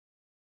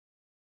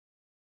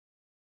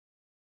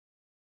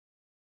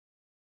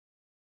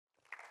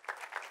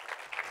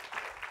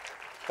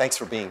Thanks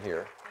for being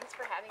here. Thanks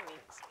for having me.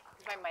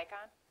 Is my mic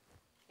on?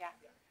 Yeah.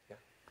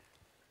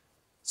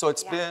 So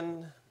it's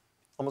been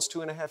almost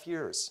 2.5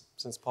 years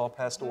since Paul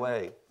passed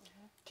away.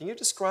 Can you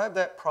describe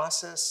that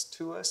process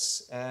to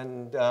us?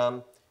 And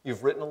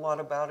you've written a lot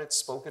about it,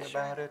 spoken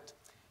about it.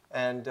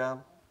 And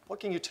what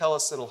can you tell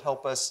us that'll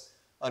help us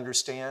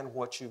understand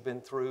what you've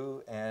been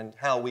through and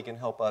how we can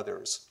help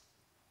others?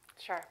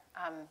 Sure.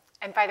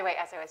 And by the way,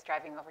 as I was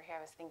driving over here,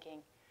 I was thinking,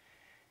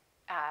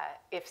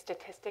 if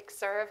statistics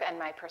serve and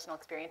my personal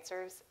experience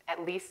serves,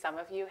 at least some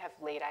of you have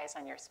laid eyes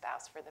on your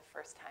spouse for the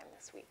first time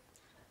this week.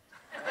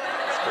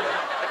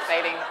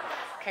 Exciting.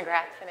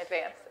 Congrats in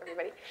advance,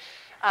 everybody.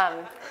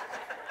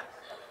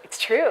 It's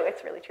true.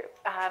 It's really true.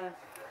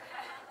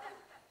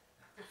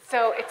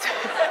 So it's...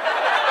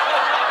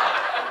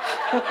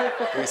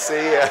 We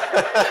see.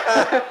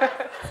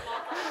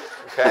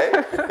 Okay.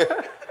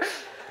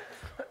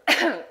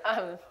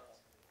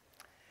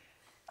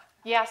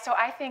 Yeah, so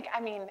I think,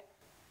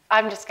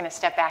 I'm just going to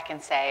step back and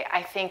say,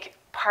 I think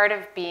part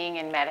of being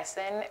in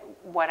medicine,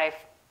 what I've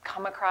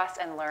come across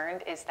and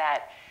learned is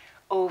that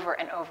over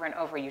and over and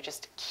over, you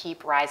just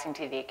keep rising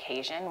to the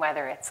occasion,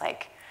 whether it's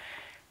like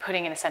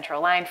putting in a central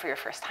line for your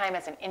first time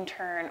as an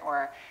intern,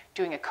 or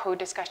doing a code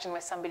discussion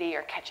with somebody,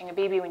 or catching a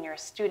baby when you're a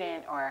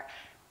student, or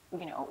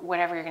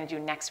whatever you're going to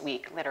do next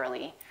week,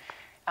 literally.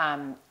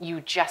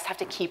 You just have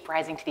to keep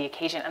rising to the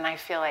occasion. And I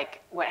feel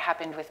like what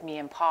happened with me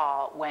and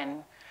Paul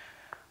when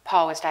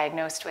Paul was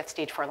diagnosed with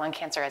stage 4 lung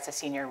cancer as a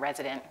senior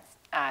resident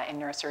in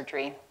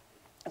neurosurgery,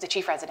 as a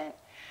chief resident.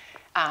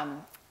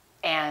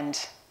 And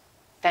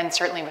then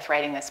certainly with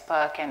writing this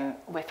book and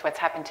with what's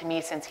happened to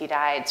me since he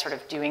died, sort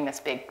of doing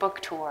this big book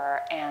tour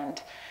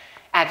and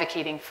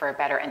advocating for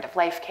better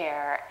end-of-life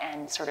care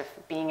and sort of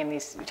being in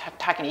these,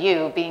 talking to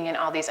you, being in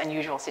all these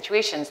unusual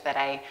situations that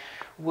I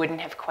wouldn't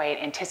have quite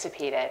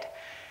anticipated,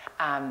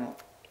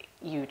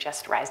 you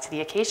just rise to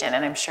the occasion.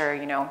 And I'm sure,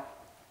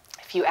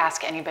 if you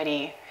ask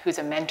anybody who's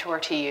a mentor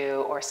to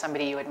you or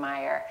somebody you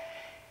admire,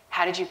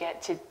 how did you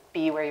get to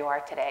be where you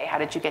are today? How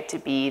did you get to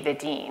be the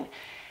dean?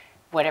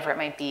 Whatever it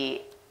might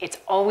be, it's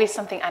always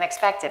something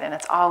unexpected, and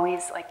it's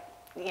always like,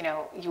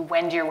 you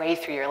wend your way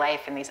through your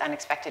life in these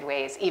unexpected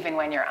ways, even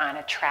when you're on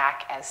a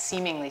track as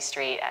seemingly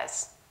straight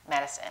as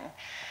medicine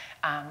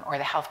or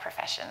the health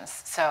professions.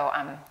 So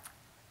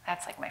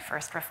that's like my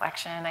first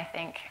reflection, I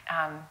think.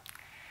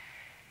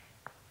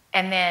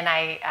 And then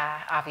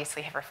I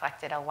obviously have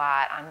reflected a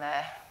lot on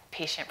the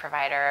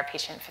patient-provider,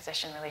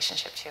 patient-physician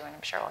relationship too, and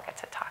I'm sure we'll get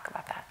to talk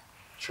about that.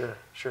 Sure,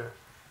 sure.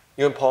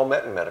 You and Paul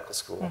met in medical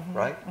school,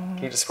 right?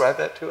 Can you describe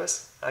that to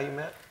us, how you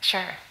met?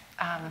 Sure.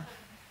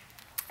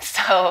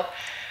 So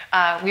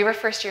we were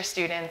first-year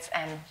students,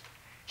 and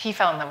he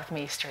fell in love with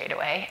me straight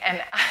away.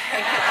 And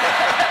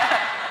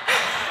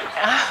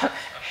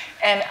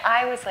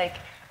I was like,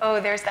 oh,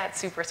 there's that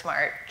super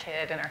smart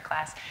kid in our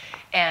class.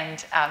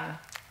 And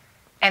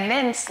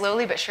then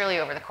slowly but surely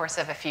over the course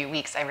of a few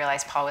weeks, I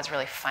realized Paul was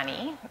really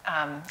funny.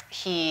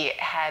 He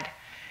had,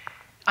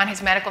 on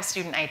his medical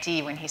student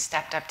ID, when he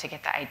stepped up to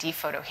get the ID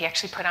photo, he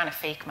actually put on a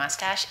fake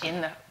mustache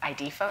in the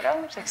ID photo,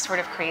 which is sort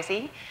of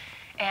crazy.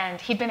 And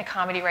he'd been a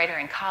comedy writer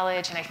in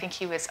college, and I think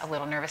he was a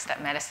little nervous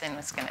that medicine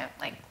was going to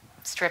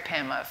strip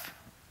him of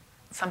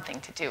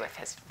something to do with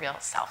his real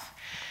self,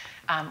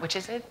 which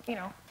is a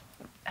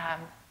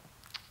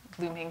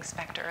looming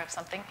specter of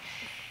something.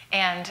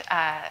 And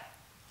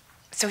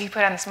so he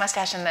put on this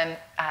mustache, and then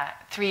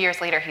 3 years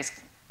later, he's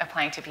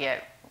applying to be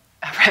a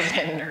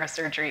resident in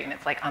neurosurgery, and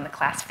it's like on the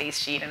class face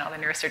sheet, and all the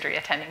neurosurgery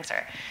attendings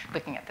are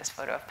looking at this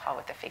photo of Paul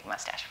with the fake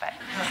mustache.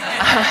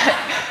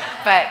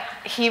 But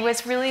he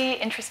was really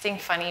interesting,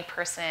 funny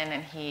person,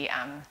 and he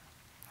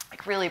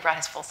really brought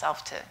his full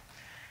self to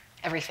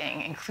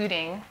everything,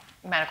 including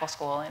medical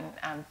school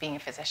and being a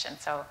physician.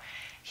 So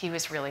he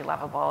was really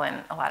lovable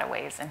in a lot of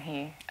ways, and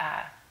he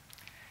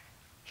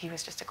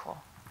was just a cool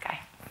guy.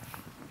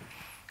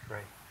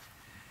 Great.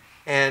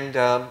 And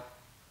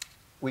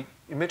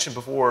you mentioned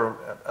before,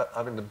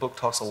 the book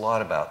talks a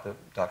lot about the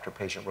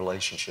doctor-patient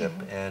relationship.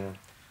 And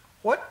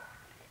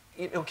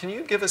can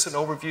you give us an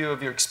overview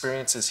of your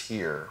experiences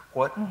here?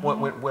 What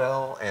went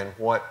well, and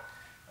what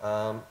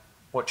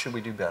should we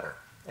do better?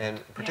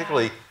 And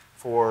particularly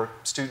for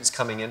students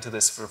coming into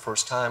this for the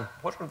first time,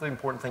 what are the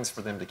important things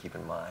for them to keep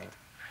in mind?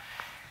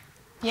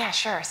 Yeah,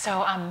 sure.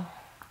 So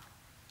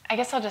I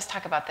guess I'll just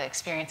talk about the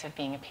experience of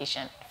being a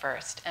patient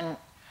first and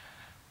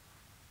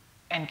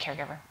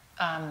caregiver.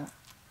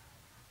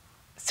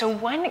 So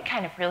one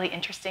kind of really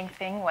interesting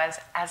thing was,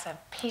 as a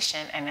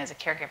patient and as a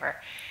caregiver,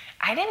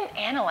 I didn't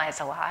analyze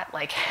a lot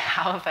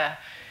how the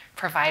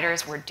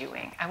providers were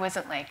doing. I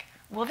wasn't like,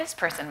 well, this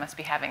person must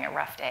be having a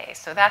rough day,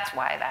 so that's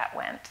why that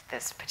went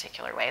this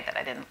particular way that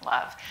I didn't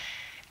love.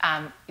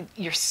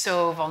 You're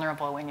so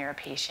vulnerable when you're a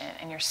patient,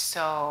 and you're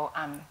so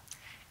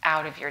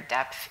out of your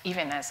depth.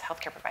 Even as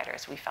healthcare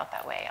providers, we felt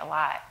that way a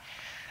lot.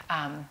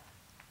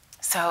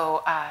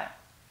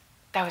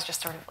 That was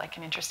just sort of like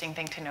an interesting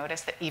thing to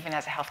notice, that even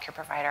as a healthcare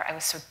provider, I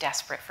was so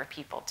desperate for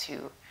people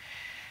to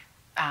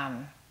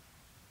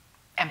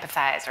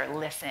empathize or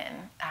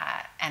listen.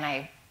 And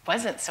I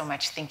wasn't so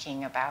much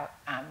thinking about,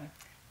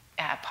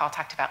 Paul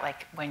talked about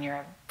like when you're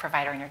a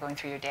provider and you're going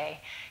through your day,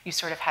 you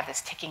sort of have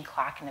this ticking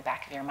clock in the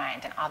back of your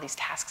mind and all these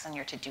tasks on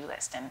your to-do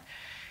list and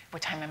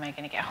what time am I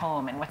going to get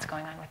home and what's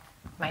going on with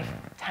my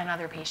 10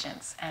 other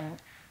patients. And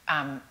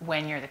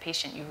when you're the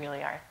patient, you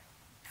really are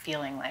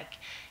feeling like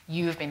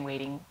you've been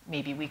waiting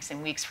maybe weeks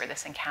and weeks for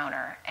this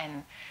encounter,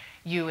 and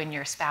you and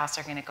your spouse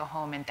are going to go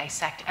home and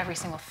dissect every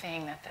single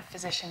thing that the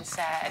physician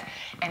said,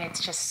 and it's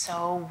just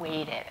so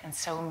weighted and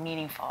so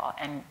meaningful,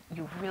 and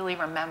you really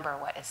remember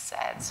what is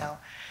said. So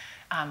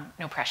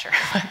no pressure,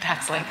 but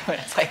that's like what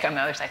it's like on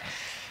the other side.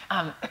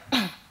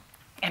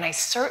 And I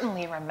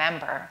certainly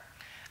remember,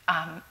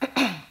 I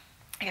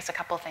guess a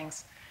couple of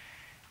things.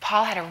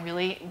 Paul had a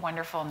really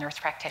wonderful nurse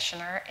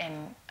practitioner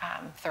in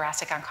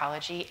thoracic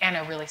oncology and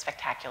a really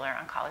spectacular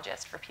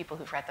oncologist. For people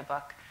who've read the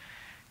book,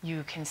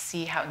 you can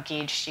see how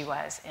engaged she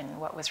was in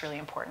what was really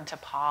important to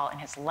Paul in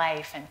his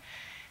life and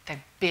the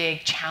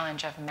big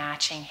challenge of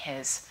matching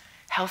his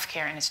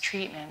healthcare and his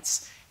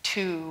treatments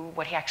to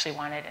what he actually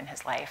wanted in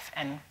his life.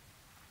 And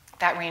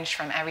that ranged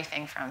from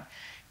everything from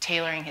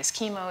tailoring his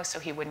chemo so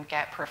he wouldn't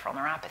get peripheral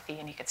neuropathy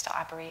and he could still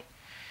operate,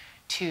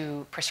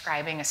 to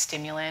prescribing a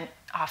stimulant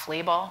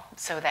off-label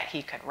so that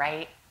he could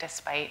write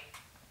despite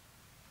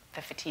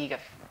the fatigue of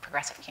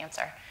progressive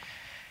cancer.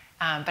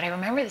 But I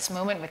remember this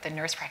moment with the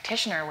nurse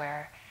practitioner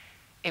where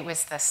it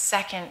was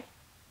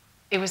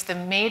the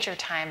major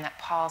time that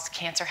Paul's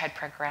cancer had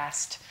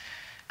progressed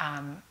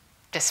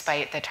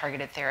despite the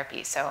targeted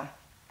therapy. So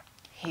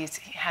he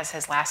has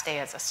his last day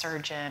as a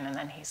surgeon, and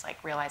then he's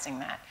like realizing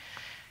that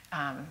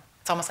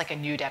it's almost like a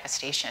new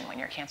devastation when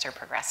your cancer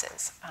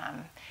progresses.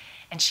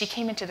 And she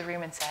came into the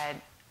room and said,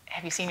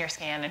 "Have you seen your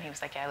scan?" And he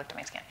was like, "Yeah, I looked at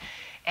my scan."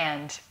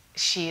 And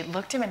she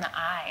looked him in the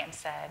eye and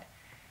said,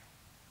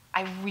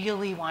 "I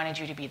really wanted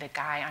you to be the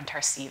guy on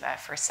Tarceva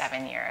for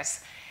 7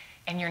 years,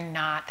 and you're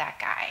not that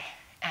guy,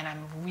 and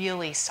I'm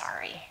really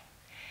sorry."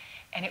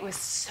 And it was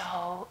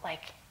so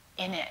like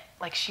in it,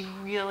 like she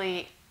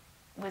really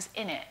was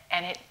in it.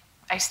 And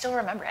I still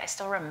remember it. I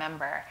still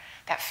remember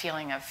that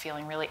feeling of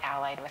feeling really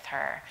allied with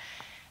her.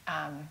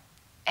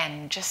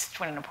 And just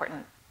what an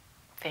important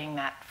thing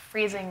that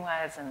freezing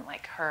was, and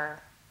like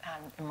her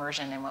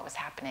immersion in what was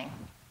happening.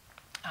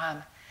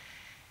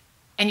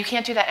 And you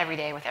can't do that every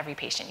day with every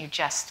patient. You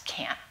just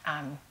can't.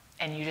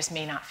 And you just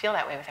may not feel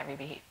that way with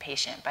every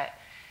patient. But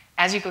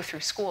as you go through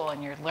school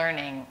and you're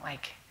learning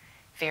like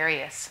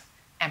various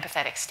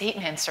empathetic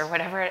statements or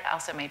whatever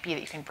else it might be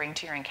that you can bring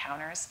to your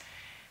encounters,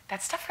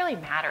 that stuff really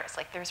matters.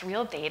 Like there's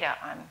real data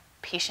on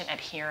patient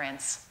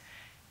adherence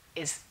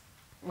is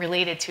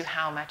related to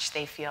how much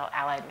they feel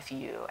allied with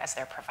you as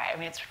their provider. I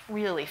mean, it's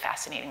really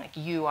fascinating. Like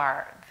you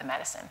are the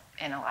medicine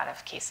in a lot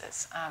of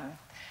cases.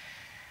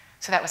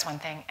 So that was one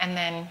thing. And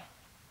then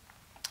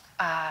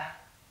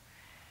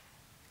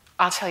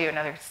I'll tell you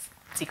another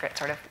secret,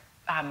 sort of.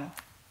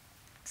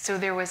 So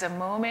there was a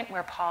moment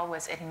where Paul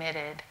was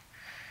admitted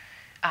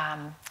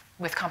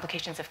with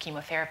complications of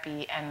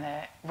chemotherapy, and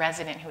the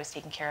resident who was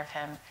taking care of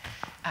him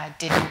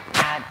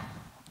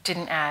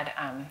didn't add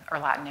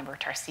erlotinib or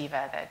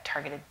Tarceva, the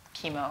targeted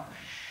chemo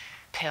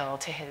pill,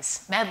 to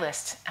his med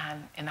list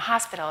in the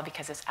hospital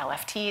because his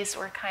LFTs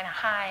were kind of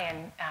high.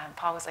 And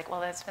Paul was like,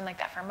 "Well, it's been like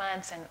that for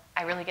months, and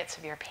I really get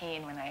severe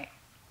pain when I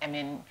am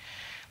in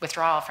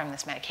withdrawal from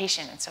this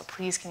medication. And so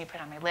please, can you put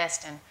it on my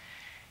list? And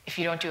if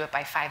you don't do it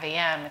by 5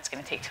 a.m., it's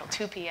going to take till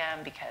 2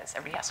 p.m. because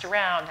everybody has to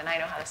round, and I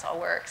know how this all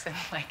works, and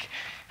like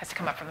has to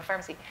come up from the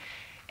pharmacy."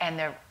 And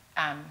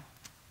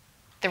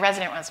the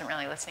resident wasn't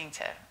really listening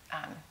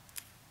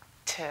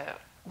to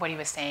what he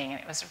was saying, and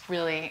it was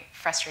really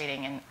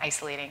frustrating and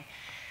isolating.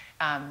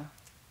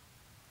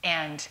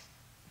 And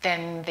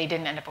then they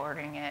didn't end up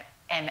ordering it.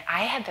 And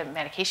I had the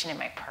medication in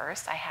my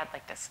purse. I had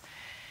like this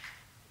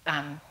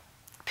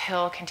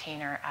pill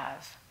container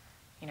of,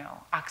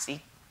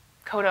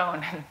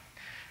 oxycodone and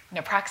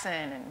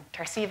naproxen and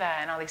Tarceva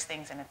and all these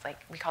things, and it's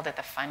like we called it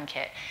the fun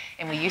kit.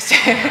 And we used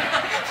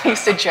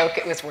to joke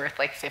it was worth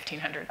like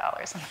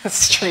 $1,500 on the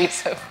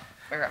streets of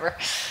wherever.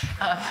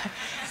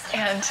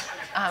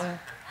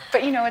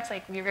 But it's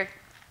like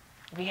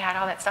we had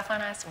all that stuff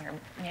on us, and we were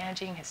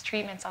managing his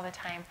treatments all the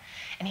time,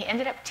 and he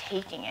ended up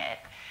taking it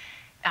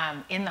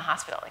in the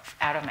hospital, like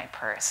out of my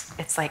purse.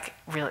 It's like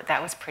really,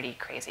 that was pretty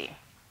crazy.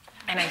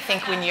 And I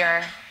think when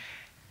you're,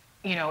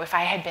 if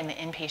I had been the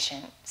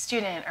inpatient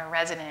student or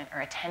resident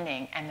or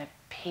attending, and the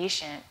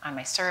patient on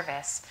my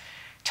service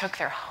took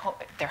their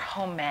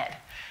home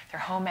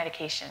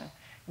medication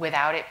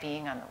without it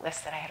being on the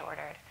list that I had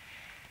ordered,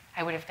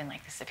 I would have been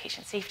like, "This is a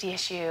patient safety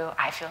issue.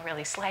 I feel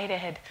really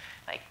slighted.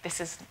 Like this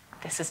is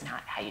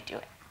not how you do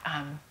it."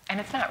 And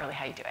it's not really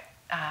how you do it.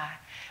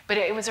 But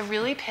it was a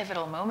really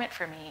pivotal moment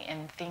for me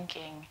in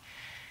thinking,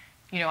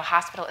 a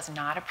hospital is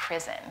not a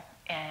prison,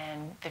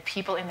 and the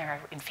people in there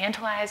are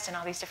infantilized in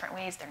all these different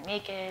ways. They're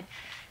naked.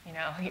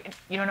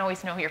 You don't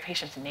always know your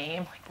patient's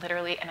name, like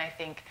literally. And I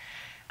think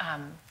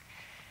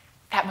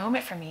that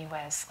moment for me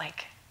was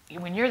like,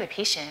 when you're the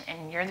patient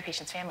and you're the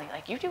patient's family,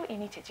 like you do what you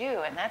need to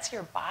do, and that's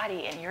your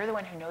body, and you're the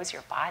one who knows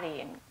your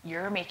body, and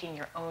you're making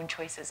your own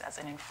choices as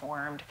an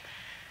informed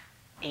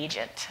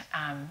agent.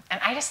 And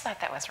I just thought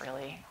that was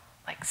really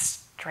like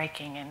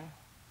striking and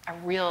a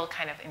real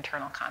kind of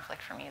internal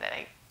conflict for me that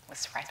I was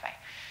surprised by.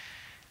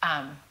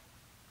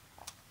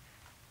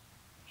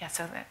 Yeah,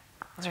 so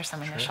those are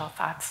some initial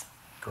thoughts.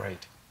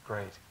 Great,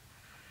 great.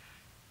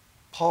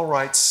 Paul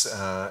writes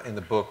in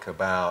the book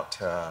about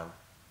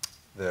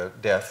the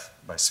death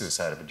by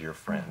suicide of a dear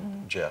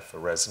friend, Jeff, a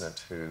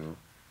resident who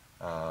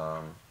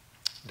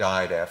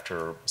died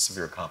after a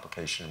severe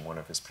complication in one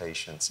of his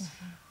patients.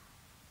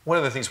 One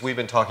of the things we've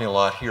been talking a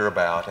lot here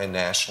about and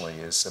nationally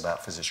is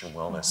about physician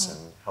wellness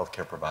and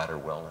healthcare provider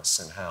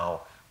wellness and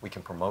how we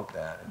can promote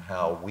that and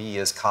how we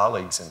as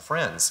colleagues and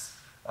friends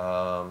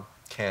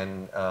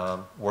can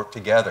work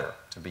together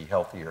to be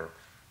healthier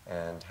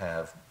and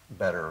have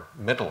better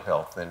mental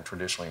health than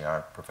traditionally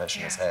our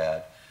profession has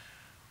had.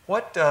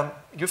 What,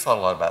 you've thought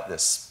a lot about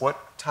this.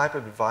 What type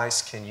of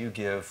advice can you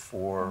give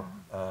for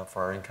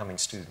our incoming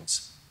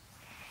students?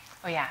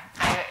 Oh yeah,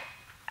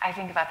 I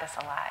think about this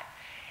a lot.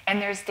 And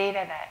there's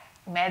data that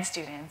med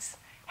students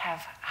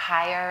have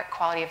higher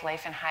quality of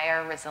life and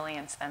higher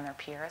resilience than their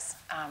peers.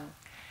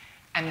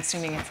 I'm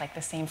assuming it's like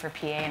the same for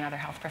PA and other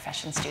health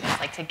profession students.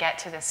 Like to get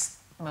to this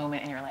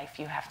moment in your life,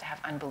 you have to have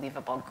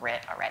unbelievable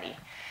grit already.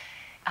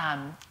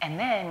 And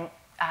then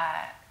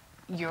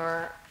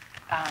your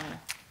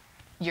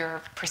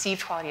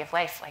perceived quality of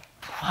life like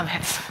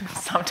plummets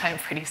sometime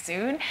pretty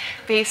soon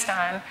based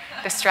on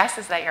the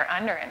stresses that you're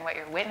under and what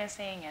you're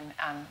witnessing and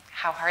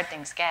how hard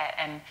things get.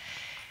 And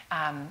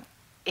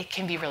it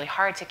can be really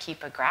hard to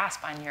keep a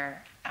grasp on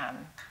your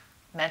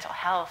mental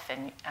health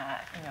and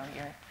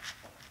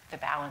the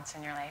balance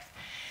in your life.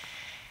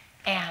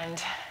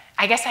 And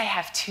I guess I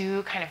have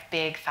two kind of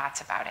big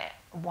thoughts about it.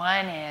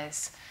 One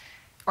is,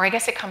 or I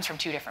guess it comes from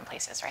two different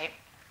places, right?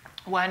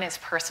 One is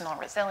personal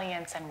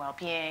resilience and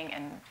well-being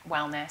and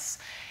wellness.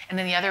 And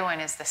then the other one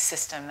is the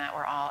system that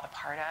we're all a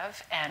part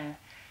of. And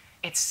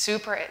it's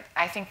super,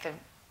 I think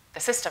the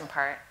system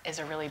part is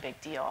a really big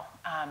deal.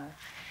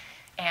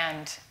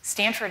 And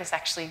Stanford is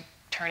actually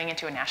turning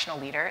into a national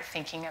leader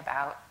thinking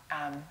about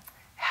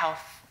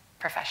health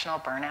professional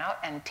burnout.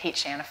 And Tate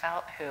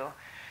Shanafelt, who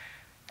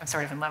I'm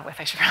sort of in love with,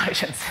 I probably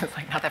shouldn't say, it's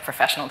like not that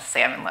professional to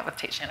say I'm in love with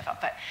Tate Shanafelt,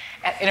 but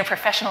in a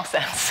professional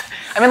sense,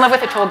 I'm in love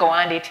with Atul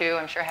Gawande too,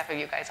 I'm sure half of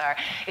you guys are.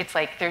 It's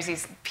like there's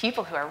these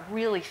people who are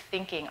really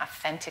thinking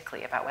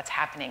authentically about what's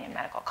happening in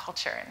medical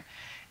culture and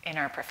in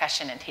our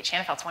profession, and Tate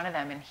Shanafelt's one of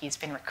them, and he's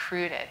been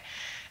recruited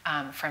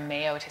from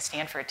Mayo to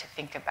Stanford to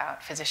think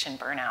about physician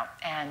burnout.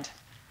 And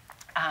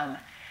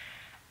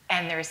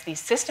there's these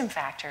system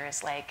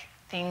factors like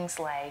things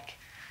like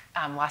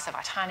loss of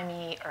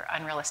autonomy or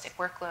unrealistic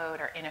workload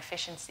or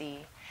inefficiency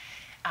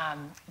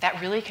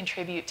that really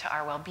contribute to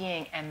our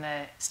well-being. And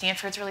the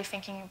Stanford's really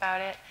thinking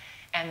about it,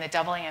 and the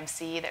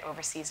AAMC that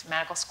oversees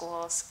medical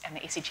schools and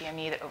the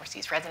ACGME that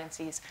oversees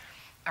residencies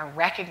are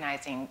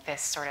recognizing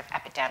this sort of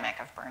epidemic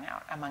of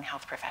burnout among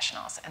health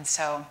professionals. And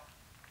so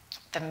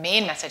the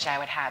main message I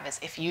would have is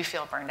if you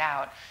feel burned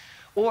out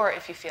or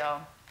if you feel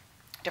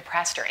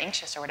depressed or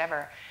anxious or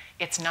whatever,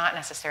 it's not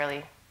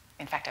necessarily,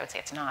 in fact, I would say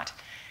it's not,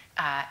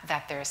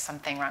 that there's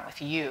something wrong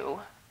with you.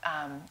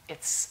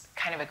 It's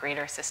kind of a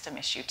greater system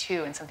issue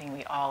too, and something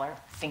we all are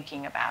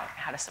thinking about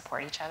how to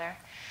support each other.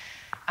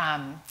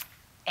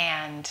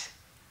 And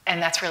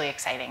that's really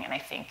exciting. And I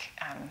think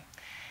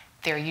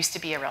there used to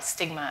be a real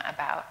stigma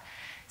about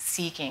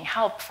seeking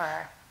help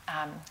for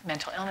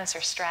mental illness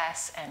or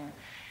stress, and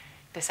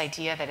this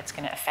idea that it's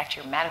going to affect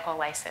your medical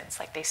license.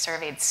 Like they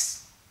surveyed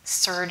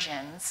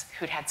surgeons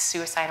who'd had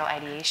suicidal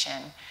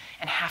ideation,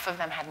 and half of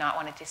them had not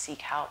wanted to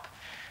seek help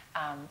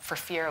for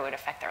fear it would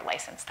affect their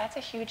license. That's a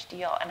huge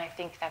deal, and I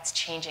think that's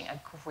changing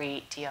a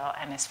great deal,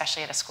 and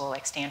especially at a school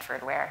like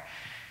Stanford where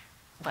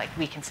like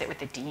we can sit with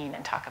the dean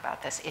and talk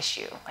about this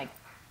issue. Like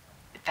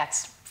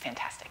that's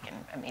fantastic and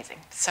amazing.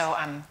 So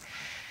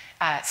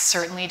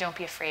certainly don't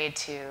be afraid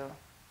to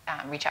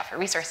reach out for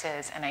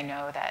resources, and I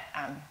know that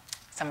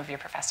some of your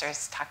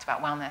professors talked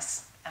about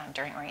wellness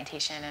during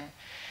orientation, and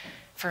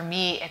for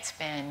me it's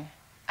been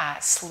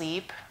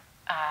sleep,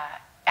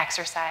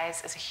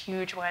 exercise is a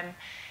huge one.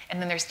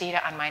 And then there's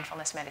data on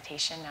mindfulness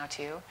meditation now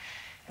too.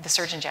 The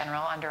Surgeon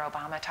General under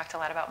Obama talked a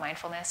lot about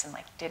mindfulness and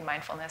like did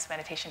mindfulness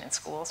meditation in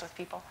schools with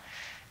people.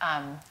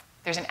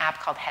 There's an app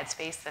called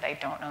Headspace that I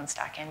don't own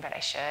stock in, but I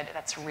should.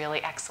 That's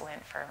really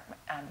excellent for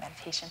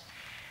meditation.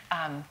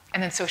 And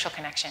then social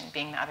connection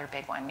being the other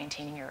big one,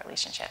 maintaining your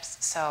relationships.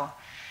 So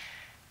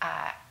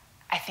I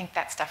think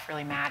that stuff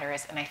really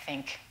matters, and I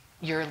think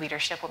your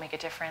leadership will make a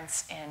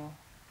difference in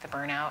the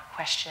burnout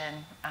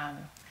question.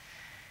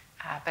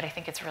 But I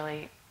think it's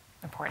really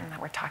important that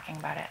we're talking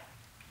about it.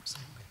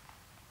 Absolutely.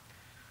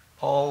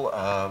 Paul,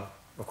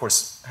 of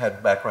course,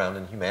 had background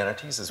in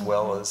humanities as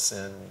well as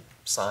in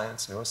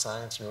science,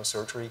 neuroscience,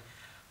 neurosurgery.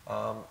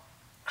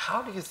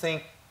 How do you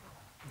think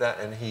that,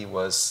 and he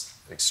was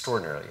an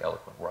extraordinarily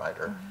eloquent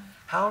writer,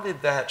 how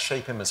did that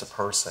shape him as a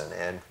person,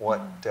 and what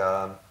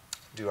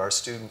can our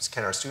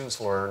students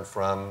learn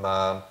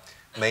from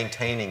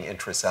maintaining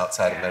interests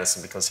outside of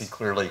medicine? Because he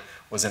clearly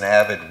was an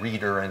avid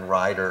reader and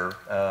writer,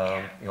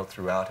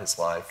 throughout his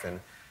life. And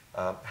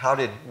how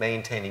did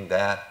maintaining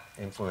that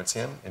influence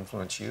him,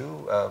 influence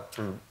you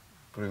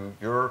through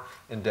your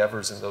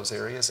endeavors in those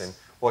areas? And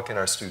what can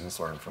our students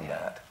learn from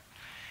that?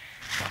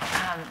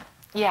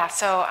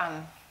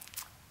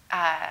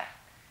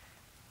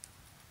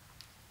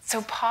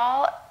 So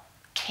Paul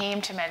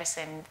came to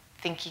medicine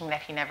thinking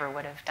that he never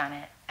would have done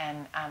it,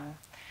 and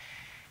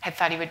had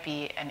thought he would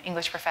be an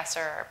English professor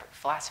or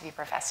philosophy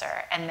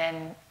professor, and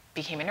then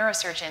became a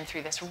neurosurgeon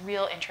through this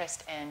real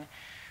interest in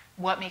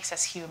what makes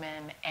us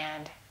human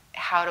and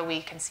how do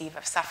we conceive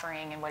of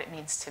suffering and what it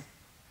means to,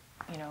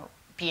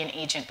 be an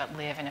agent but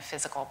live in a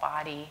physical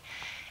body,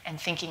 and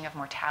thinking of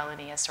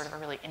mortality as sort of a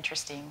really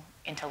interesting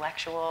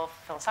intellectual,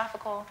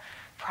 philosophical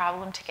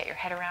problem to get your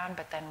head around,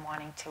 but then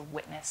wanting to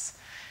witness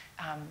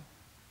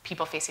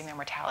people facing their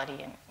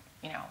mortality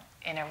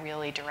in a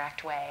really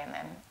direct way. And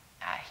then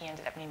he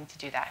ended up needing to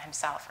do that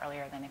himself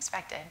earlier than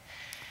expected.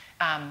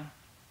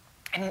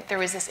 And there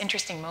was this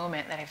interesting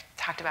moment that I've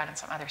talked about in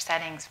some other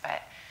settings,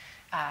 but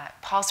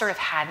Paul sort of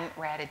hadn't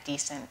read a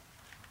decent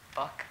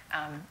book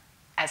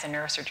as a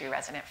neurosurgery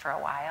resident for a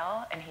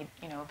while, and he'd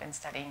been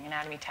studying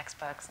anatomy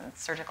textbooks and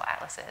surgical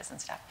atlases and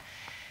stuff.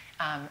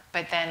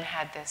 But then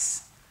had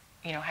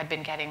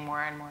been getting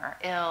more and more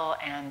ill,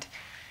 and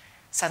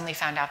suddenly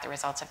found out the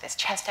results of this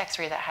chest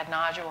x-ray that had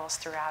nodules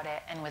throughout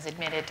it, and was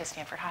admitted to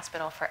Stanford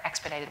Hospital for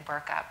expedited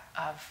workup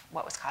of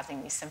what was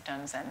causing these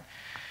symptoms. And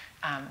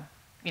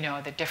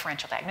the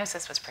differential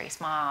diagnosis was pretty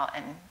small,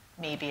 and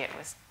maybe it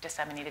was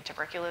disseminated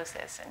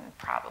tuberculosis, and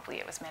probably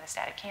it was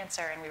metastatic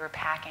cancer, and we were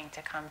packing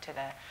to come to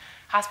the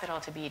hospital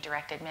to be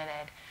direct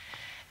admitted.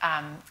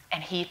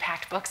 And he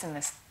packed books in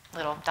this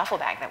little duffel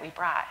bag that we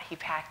brought. He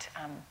packed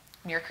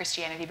Mere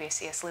Christianity by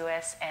C.S.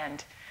 Lewis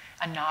and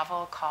a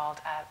novel called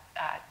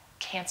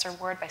Cancer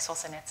Ward by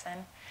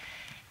Solzhenitsyn,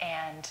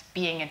 and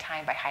Being in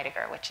Time by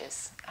Heidegger, which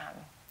is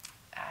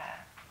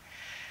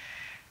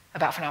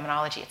about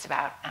phenomenology. It's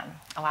about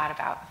a lot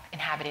about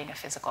inhabiting a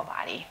physical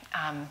body.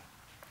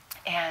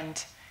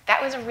 And that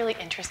was a really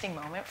interesting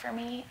moment for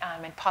me.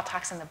 And Paul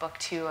talks in the book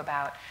too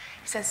about,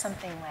 he says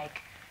something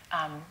like,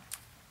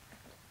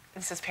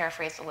 this is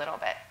paraphrased a little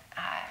bit,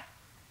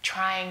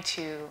 trying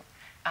to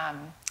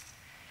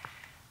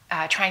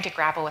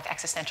grapple with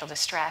existential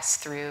distress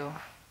through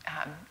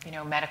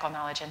medical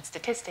knowledge and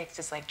statistics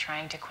is like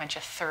trying to quench a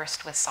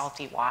thirst with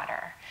salty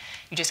water.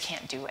 You just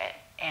can't do it.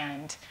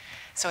 And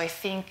so I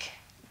think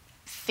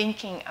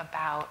thinking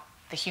about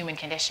the human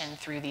condition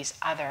through these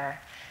other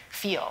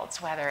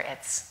fields, whether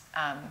it's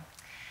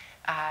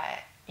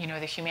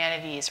the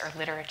humanities or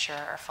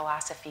literature or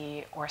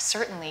philosophy, or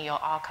certainly you'll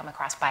all come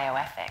across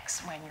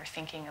bioethics when you're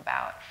thinking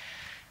about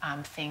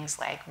things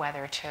like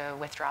whether to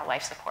withdraw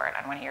life support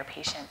on one of your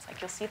patients.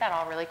 Like, you'll see that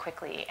all really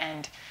quickly.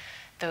 And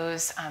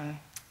those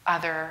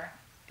other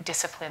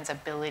disciplines'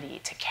 ability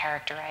to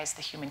characterize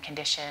the human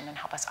condition and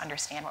help us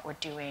understand what we're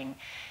doing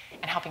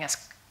and helping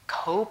us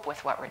cope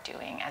with what we're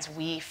doing as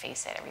we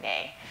face it every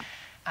day,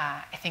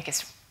 I think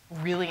is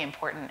really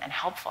important and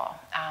helpful.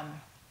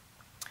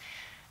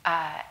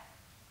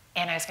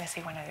 And I was going to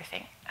say one other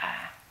thing.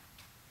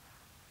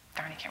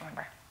 Darn, I can't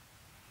remember.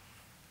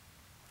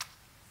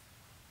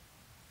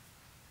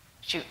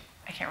 Shoot,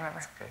 I can't remember.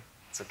 It's okay.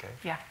 It's okay.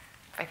 Yeah,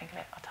 if I think of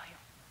it, I'll tell you.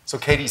 So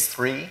Katie's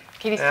 3.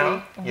 Katie's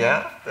now? 3. Mm-hmm.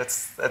 Yeah,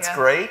 that's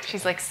great.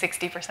 She's like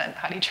 60%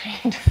 potty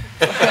trained.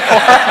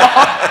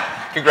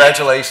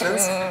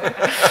 Congratulations.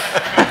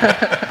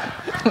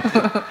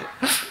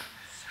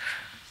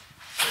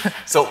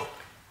 So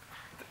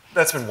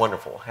that's been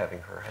wonderful having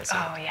her, hasn't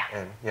it? Oh, yeah.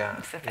 And yeah,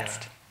 it's the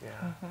best. Yeah.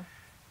 Mm-hmm.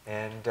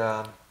 And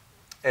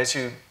as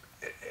you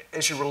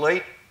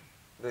relate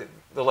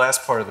the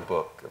last part of the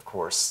book, of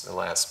course, the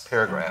last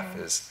paragraph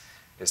is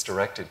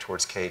directed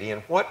towards Katie.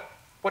 And what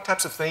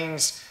types of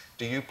things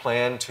do you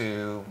plan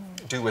to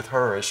do with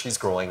her as she's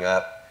growing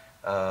up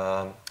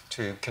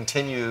to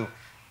continue,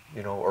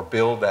 or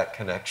build that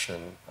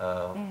connection?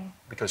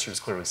 Because she was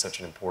clearly such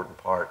an important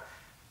part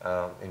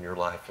in your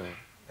life, and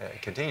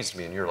continues to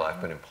be in your life,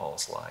 but in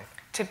Paul's life.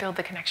 To build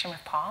the connection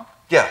with Paul?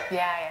 Yeah.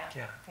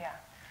 Yeah.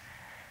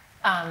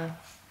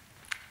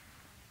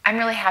 I'm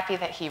really happy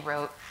that he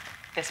wrote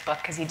this book,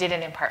 because he did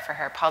it in part for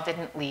her. Paul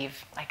didn't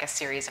leave like a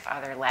series of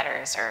other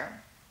letters or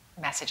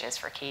messages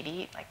for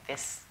Katie, like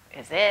this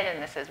is it,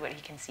 and this is what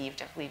he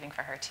conceived of leaving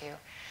for her too.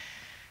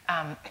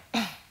 I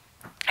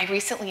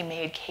recently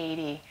made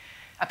Katie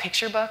a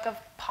picture book of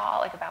Paul,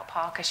 like about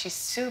Paul, because she's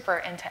super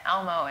into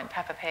Elmo and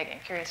Peppa Pig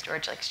and Curious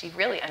George. Like, she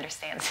really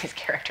understands these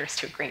characters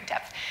to a great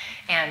depth.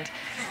 And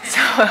so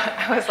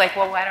I was like,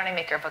 well, why don't I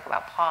make her a book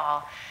about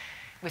Paul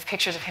with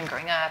pictures of him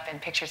growing up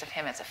and pictures of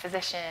him as a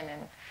physician.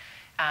 And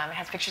it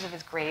has pictures of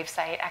his grave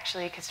site,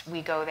 actually, because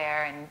we go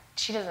there, and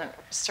she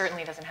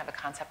certainly doesn't have a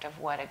concept of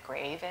what a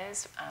grave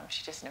is.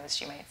 She just knows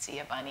she might see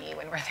a bunny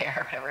when we're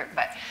there or whatever.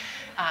 But,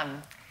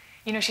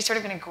 she's sort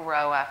of going to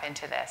grow up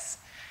into this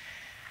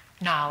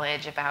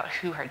knowledge about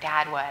who her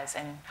dad was,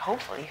 and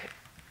hopefully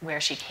where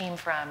she came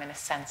from and a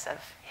sense of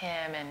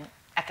him. And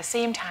at the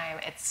same time,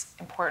 it's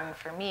important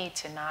for me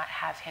to not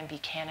have him be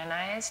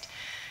canonized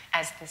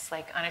as this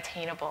like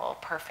unattainable,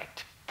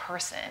 perfect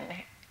person,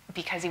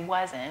 because he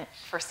wasn't,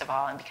 first of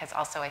all, and because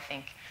also I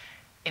think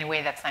in a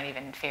way that's not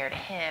even fair to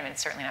him and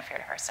certainly not fair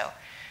to her. So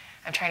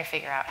I'm trying to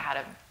figure out how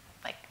to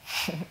like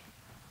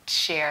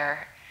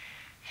share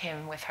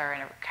him with her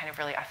in a kind of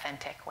really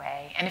authentic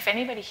way. And if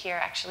anybody here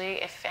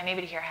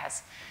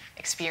has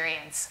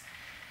experience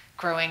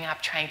growing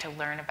up trying to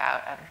learn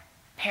about a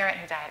parent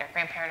who died or a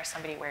grandparent or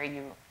somebody where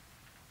you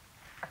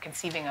are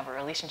conceiving of a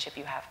relationship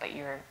you have, but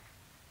you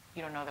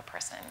don't know the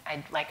person,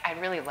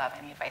 I'd really love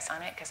any advice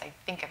on it, because I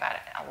think about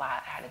it a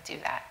lot, how to do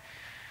that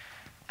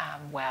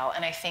well.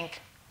 And I think,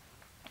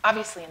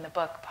 obviously in the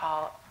book,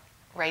 Paul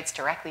writes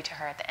directly to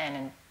her at the end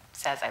and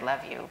says, I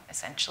love you,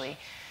 essentially.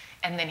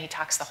 And then he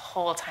talks the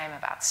whole time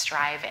about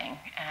striving,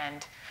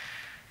 and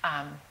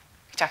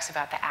he talks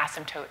about the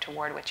asymptote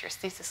toward which you're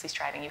ceaselessly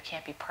striving. You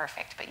can't be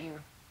perfect, but you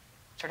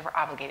sort of are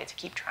obligated to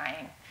keep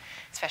trying,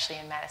 especially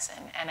in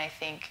medicine. And I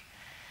think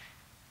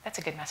that's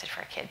a good message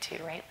for a kid too,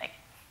 right? Like,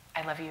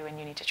 I love you and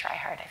you need to try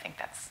hard. I think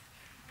that's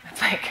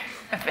like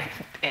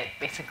it,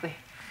 basically.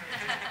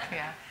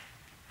 Yeah.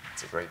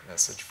 It's a great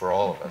message for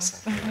all of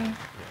us, I think.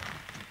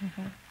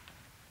 Yeah.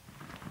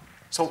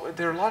 So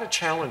there are a lot of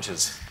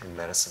challenges in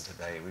medicine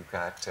today. We've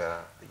got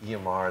the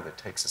EMR that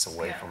takes us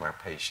away from our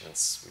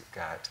patients. We've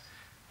got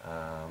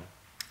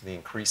the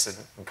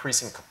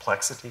increasing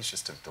complexities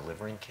just of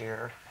delivering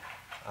care.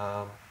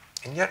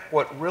 And yet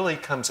what really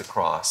comes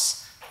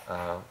across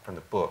from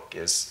the book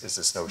is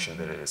this notion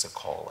that it is a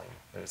calling,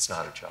 that it's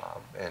not a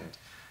job. And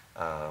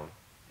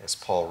as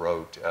Paul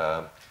wrote,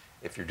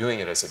 if you're doing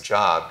it as a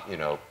job,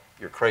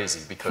 you're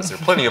crazy, because there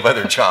are plenty of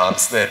other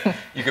jobs that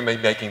you can be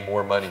making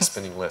more money,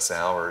 spending less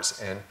hours.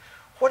 And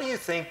what do you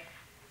think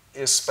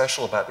is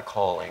special about the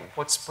calling?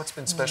 What's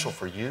been special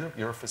for you?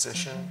 You're a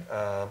physician.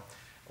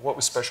 What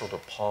was special to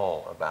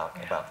Paul about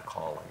the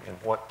calling, and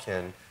what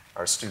can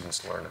our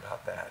students learn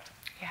about that?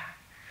 Yeah.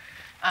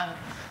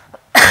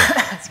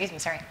 Excuse me,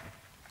 sorry.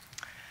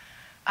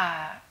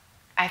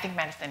 I think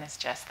medicine is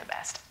just the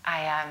best.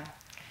 I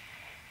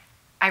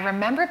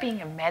remember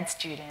being a med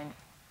student.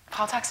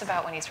 Paul talks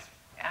about when he's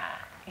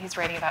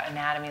writing about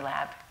anatomy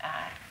lab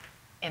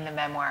in the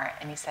memoir,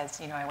 and he says,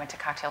 I went to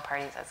cocktail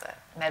parties as a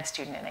med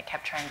student, and I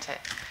kept trying to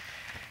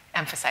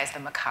emphasize the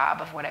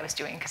macabre of what I was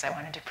doing, because I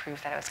wanted to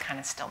prove that I was kind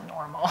of still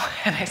normal,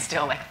 and I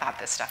still thought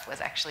this stuff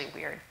was actually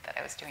weird that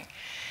I was doing.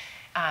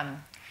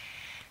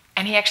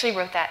 And he actually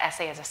wrote that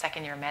essay as a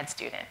second-year med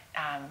student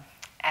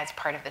as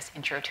part of this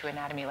intro to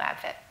anatomy lab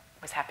that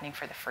was happening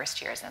for the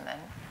first years, and then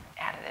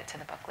added it to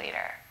the book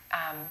later.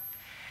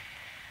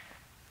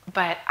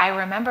 But I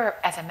remember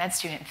as a med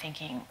student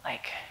thinking,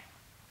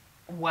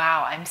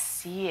 wow, I'm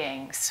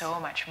seeing so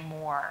much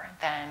more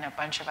than a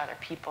bunch of other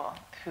people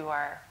who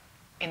are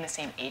in the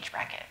same age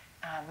bracket.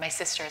 My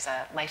sister's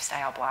a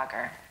lifestyle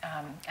blogger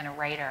and a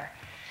writer.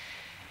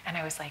 And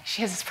I was like,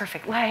 she has this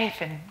perfect life,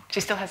 and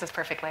she still has this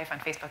perfect life on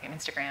Facebook and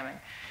Instagram, and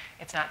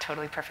it's not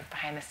totally perfect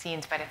behind the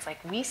scenes, but it's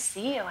like we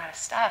see a lot of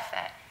stuff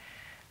that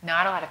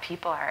not a lot of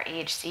people our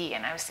age see.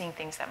 And I was seeing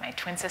things that my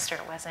twin sister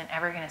wasn't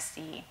ever going to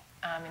see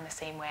in the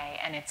same way,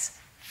 and it's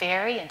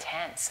very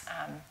intense.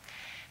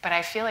 But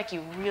I feel like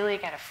you really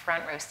get a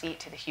front row seat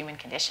to the human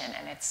condition,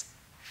 and it's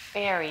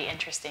very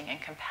interesting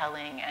and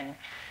compelling and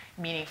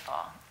meaningful,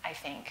 I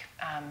think.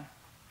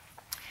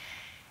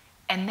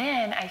 And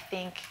then I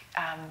think,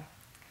 I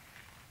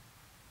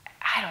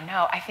don't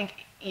know, I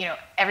think,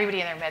 everybody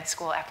in their med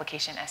school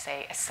application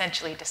essay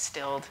essentially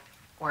distilled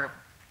or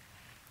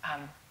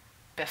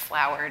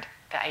beflowered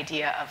the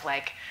idea of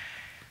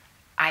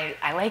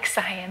I like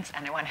science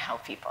and I want to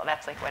help people.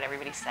 That's what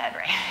everybody said,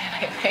 right?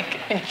 And I think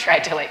you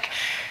tried to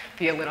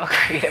be a little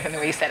creative in the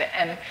way you said it.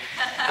 And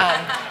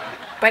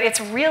but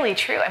it's really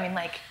true. I mean,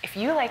 if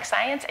you like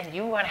science and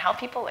you want to help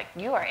people,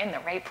 you are in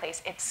the right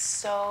place. It's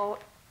so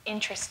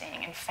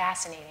interesting and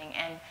fascinating,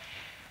 and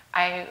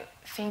I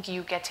think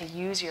you get to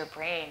use your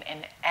brain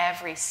in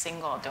every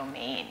single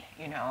domain.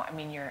 I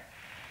mean,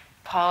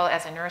 Paul,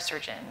 as a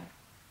neurosurgeon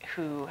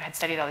who had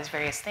studied all these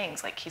various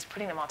things, he's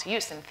putting them all to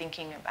use and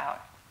thinking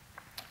about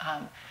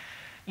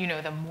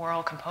the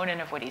moral component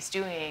of what he's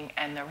doing,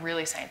 and the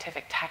really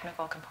scientific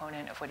technical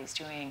component of what he's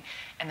doing,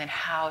 and then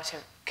how to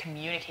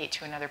communicate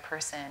to another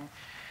person,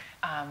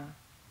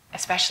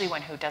 especially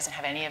one who doesn't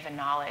have any of the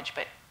knowledge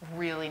but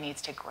really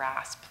needs to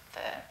grasp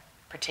the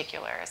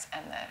particulars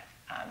and the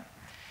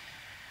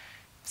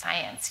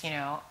science,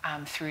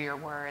 through your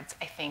words.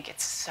 I think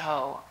it's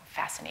so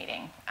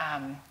fascinating.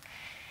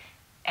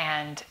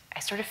 And I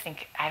sort of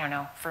think, I don't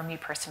know, for me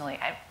personally,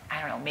 I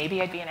don't know,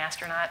 maybe I'd be an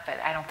astronaut, but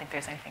I don't think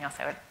there's anything else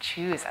I would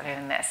choose other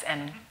than this.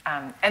 And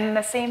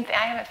the same thing,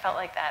 I haven't felt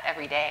like that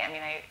every day. I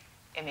mean,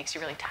 it makes you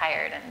really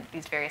tired and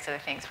these various other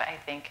things, but I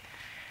think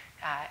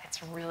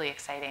it's a really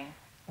exciting,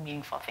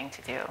 meaningful thing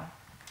to do.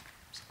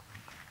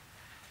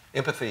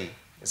 Empathy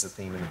is a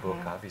theme in the book,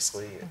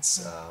 obviously.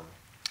 It's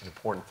an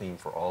important theme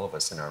for all of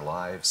us in our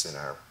lives, in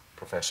our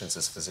professions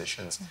as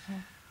physicians.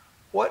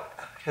 What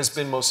has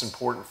been most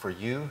important for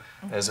you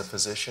as a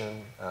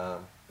physician,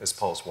 as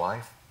Paul's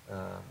wife,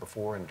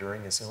 before and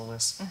during his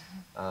illness,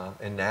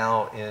 and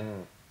now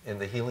in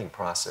the healing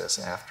process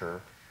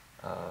after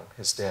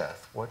his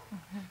death? What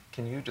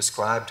can you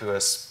describe to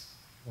us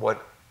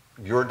what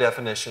your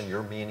definition,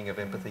 your meaning of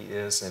empathy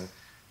is,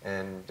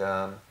 and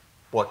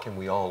what can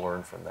we all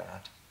learn from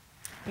that?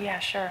 Yeah,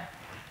 sure.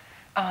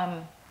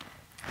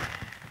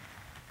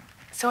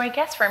 So I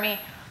guess for me,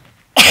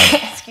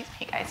 excuse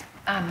me, guys,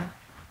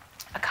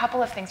 a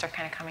couple of things are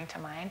kind of coming to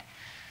mind.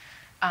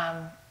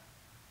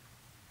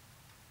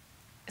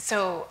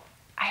 So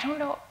I don't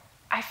know,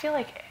 I feel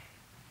like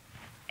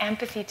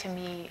empathy to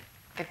me,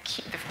 the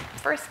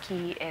first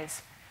key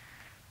is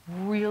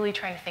really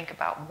trying to think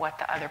about what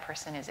the other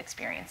person is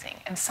experiencing.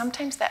 And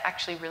sometimes that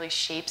actually really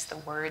shapes the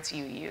words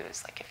you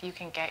use. Like if you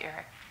can get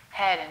your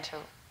head into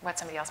what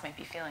somebody else might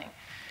be feeling,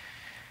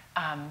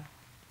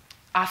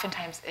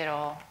 oftentimes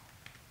it'll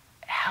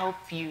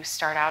help you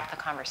start out the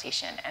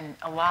conversation. And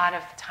a lot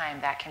of the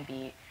time that can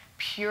be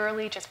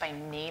purely just by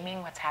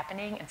naming what's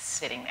happening and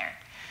sitting there,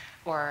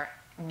 or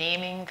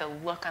naming the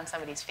look on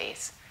somebody's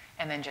face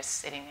and then just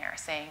sitting there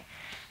saying,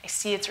 I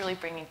see it's really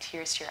bringing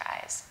tears to your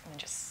eyes, and then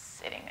just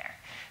sitting there.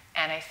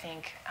 And I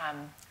think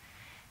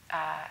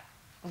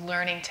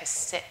learning to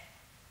sit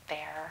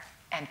there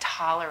and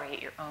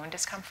tolerate your own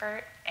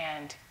discomfort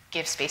and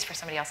give space for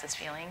somebody else's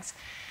feelings,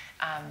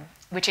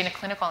 which in a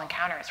clinical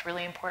encounter is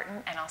really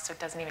important and also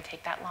doesn't even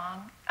take that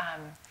long,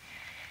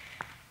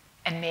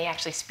 and may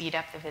actually speed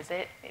up the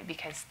visit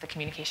because the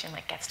communication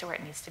gets to where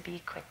it needs to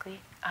be quickly,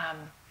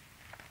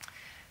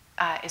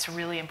 is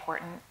really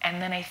important.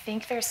 And then I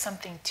think there's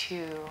something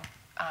to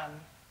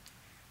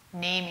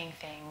naming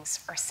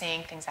things or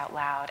saying things out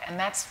loud. And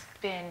that's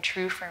been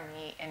true for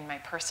me in my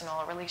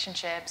personal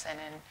relationships and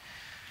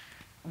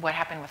in what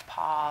happened with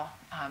Paul.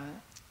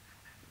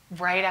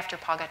 Right after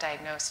Paul got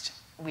diagnosed,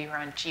 we were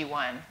on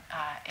G1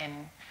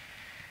 in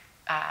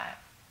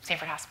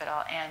Stanford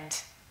Hospital, and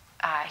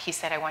he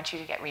said, I want you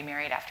to get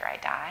remarried after I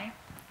die.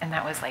 And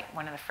that was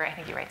one of the first, I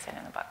think he writes it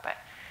in the book, but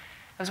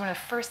it was one of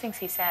the first things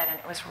he said, and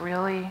it was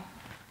really,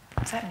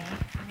 is that me? I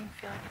don't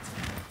feel like it's me.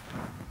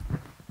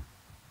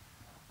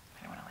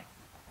 I don't want to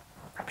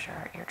rupture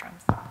our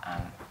eardrums.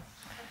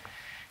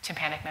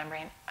 Tympanic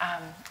membrane.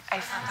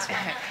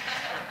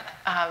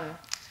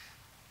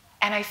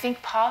 And I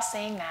think Paul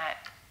saying that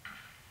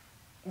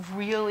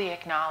really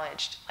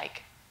acknowledged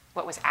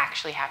what was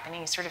actually happening.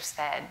 He sort of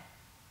said,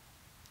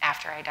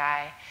 after I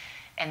die,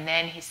 and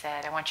then he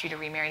said, I want you to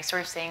remarry. He's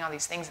sort of saying all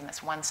these things in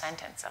this one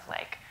sentence of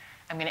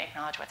I'm going to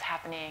acknowledge what's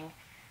happening.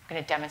 I'm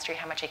going to demonstrate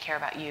how much I care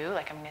about you.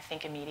 I'm going to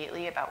think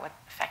immediately about what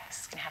effect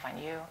this is going to have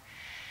on you.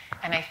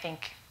 And I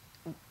think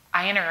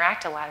I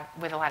interact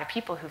with a lot of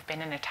people who've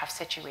been in a tough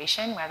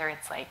situation, whether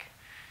it's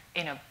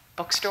in a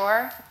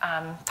bookstore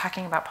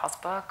talking about Paul's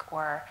book,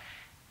 or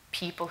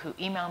people who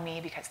email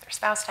me because their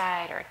spouse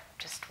died, or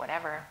just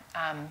whatever.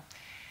 And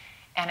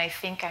I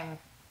think I'm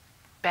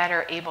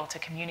better able to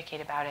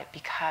communicate about it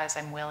because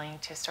I'm willing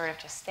to sort of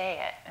just say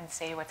it and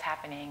say what's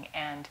happening.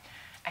 And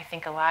I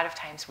think a lot of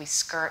times we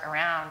skirt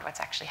around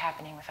what's actually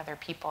happening with other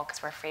people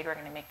because we're afraid we're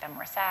going to make them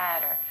more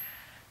sad, or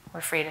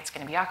we're afraid it's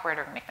going to be awkward,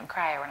 or make them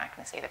cry, or we're not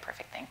going to say the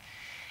perfect thing.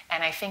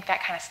 And I think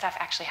that kind of stuff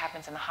actually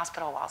happens in the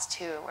hospital walls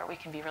too, where we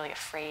can be really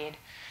afraid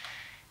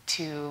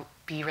to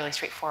be really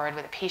straightforward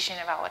with a patient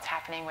about what's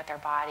happening with their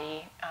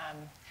body.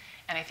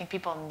 And I think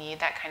people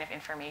need that kind of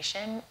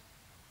information,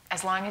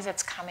 as long as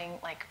it's coming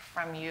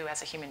from you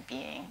as a human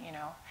being,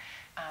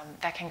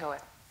 that can go a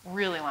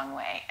really long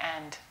way.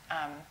 And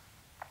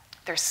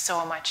there's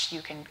so much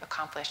you can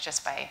accomplish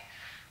just by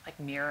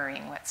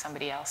mirroring what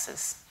somebody else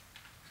is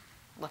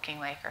looking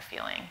like or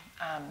feeling.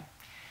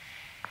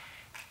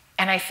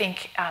 And I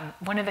think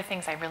one of the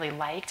things I really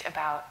liked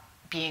about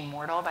Being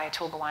Mortal by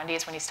Atul Gawande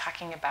is when he's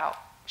talking about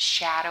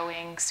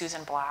shadowing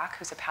Susan Block,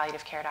 who's a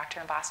palliative care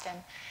doctor in Boston.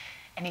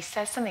 And he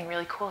says something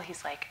really cool.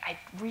 He's like, I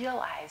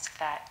realized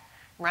that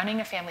running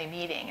a family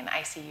meeting in the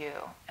ICU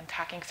and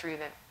talking through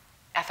the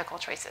ethical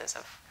choices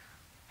of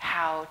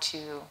how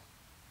to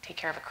take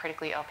care of a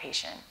critically ill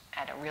patient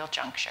at a real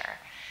juncture,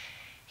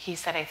 he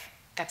said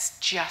that's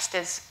just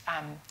as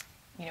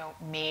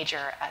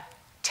major a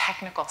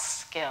technical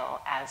skill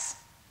as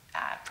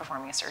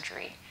performing a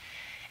surgery.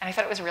 And I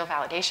thought it was a real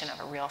validation of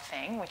a real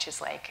thing, which is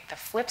the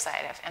flip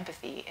side of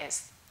empathy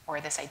is,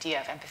 or this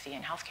idea of empathy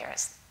in healthcare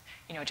is,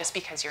 just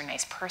because you're a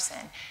nice person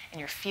and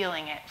you're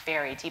feeling it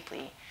very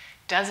deeply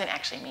doesn't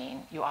actually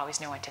mean you always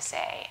know what to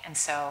say. And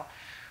so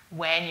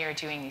when you're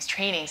doing these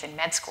trainings in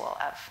med school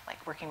of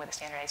working with a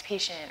standardized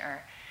patient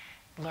or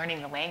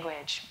learning the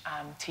language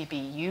to be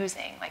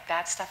using,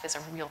 that stuff is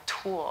a real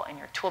tool in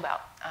your tool belt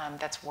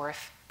that's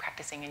worth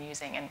practicing and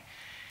using. And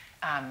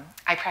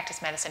I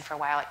practiced medicine for a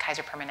while at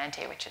Kaiser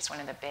Permanente, which is one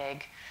of the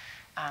big,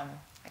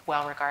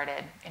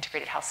 well-regarded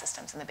integrated health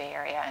systems in the Bay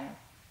Area and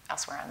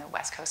elsewhere on the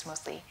West Coast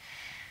mostly.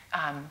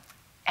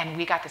 And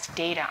we got this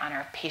data on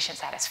our patient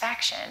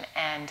satisfaction,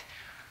 and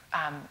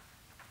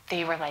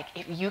they were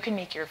if you can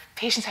make your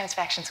patient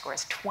satisfaction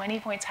scores 20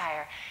 points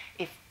higher,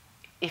 if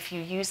if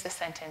you use the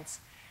sentence,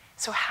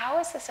 so how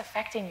is this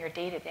affecting your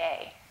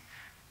day-to-day?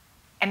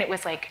 And it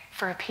was like,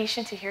 for a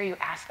patient to hear you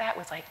ask that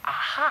was like,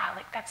 aha,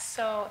 like that's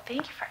so,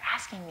 thank you for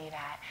asking me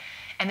that.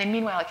 And then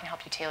meanwhile, it can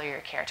help you tailor your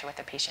care to what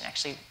the patient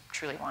actually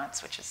truly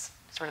wants, which is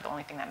sort of the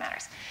only thing that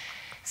matters.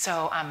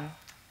 So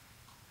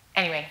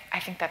anyway, I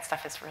think that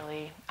stuff is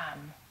really,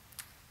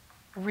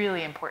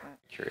 really important.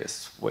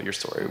 Curious what your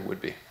story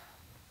would be.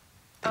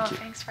 Thank you.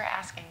 Thanks for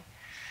asking.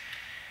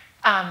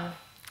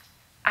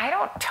 I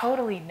don't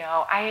totally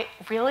know. I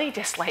really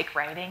dislike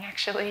writing,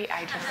 actually.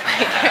 I just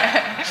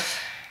like,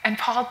 and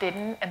Paul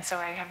didn't, and so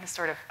I have this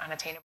sort of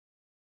unattainable.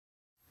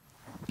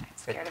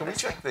 Can we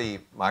check the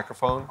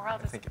microphone? Or I'll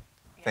just,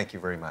 Thank you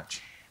very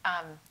much.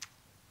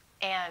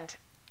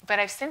 But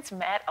I've since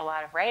met a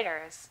lot of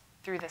writers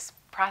through this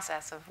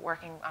process of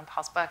working on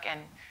Paul's book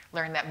and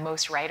learned that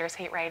most writers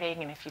hate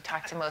writing, and if you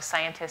talk to most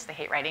scientists, they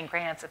hate writing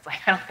grants. It's like,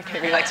 I don't think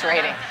anybody likes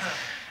writing.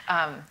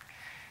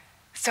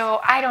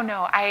 So I don't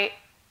know. I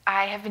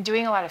have been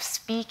doing a lot of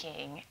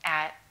speaking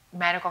at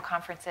medical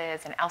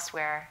conferences and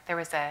elsewhere. There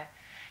was a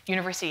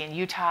university in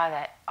Utah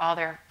that all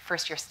their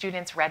first-year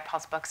students read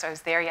Paul's book, so I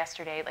was there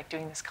yesterday, like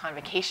doing this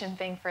convocation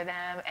thing for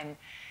them, and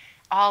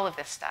all of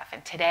this stuff.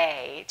 And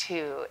today,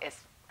 too, is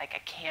like, I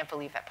can't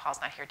believe that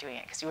Paul's not here doing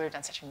it, because he would have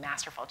done such a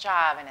masterful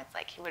job, and it's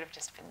like he would have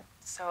just been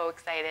so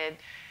excited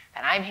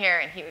that I'm here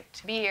and he would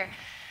to be here.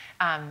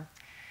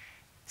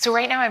 So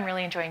right now I'm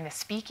really enjoying the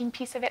speaking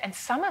piece of it, and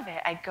some of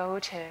it I go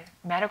to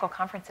medical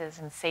conferences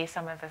and say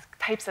some of the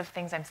types of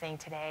things I'm saying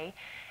today.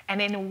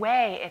 And in a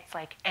way, it's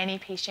like any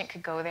patient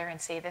could go there and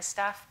say this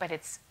stuff, but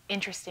it's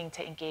interesting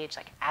to engage,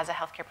 like, as a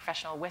healthcare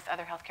professional with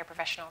other healthcare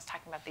professionals,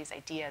 talking about these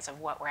ideas of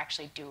what we're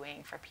actually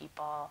doing for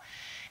people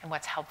and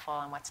what's helpful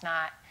and what's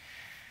not.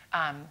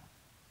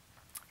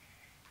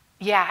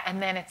 Yeah,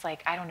 and then it's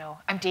like, I don't know,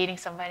 I'm dating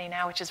somebody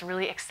now, which is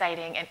really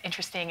exciting and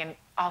interesting, and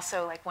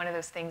also like one of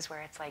those things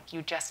where it's like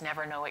you just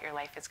never know what your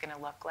life is going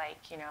to look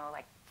like. You know,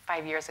 like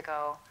 5 years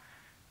ago,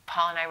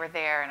 Paul and I were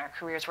there, and our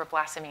careers were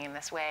blossoming in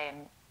this way,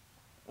 and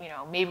you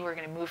know, maybe we were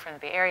going to move from the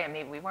Bay Area,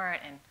 maybe we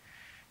weren't, and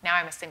now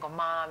I'm a single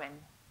mom and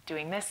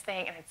doing this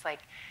thing, and it's like,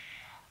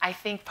 I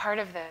think part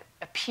of the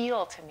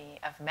appeal to me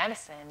of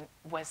medicine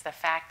was the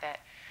fact that,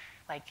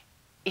 like,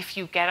 if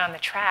you get on the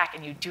track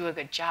and you do a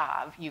good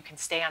job, you can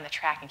stay on the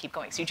track and keep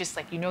going. So you just,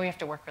 like, you know you have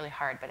to work really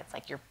hard, but it's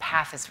like your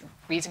path is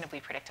reasonably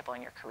predictable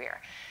in your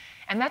career.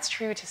 And that's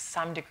true to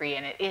some degree,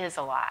 and it is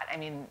a lot. I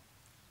mean,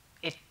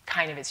 it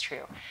kind of is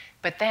true.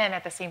 But then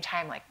at the same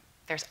time, like,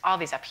 there's all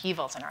these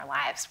upheavals in our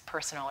lives,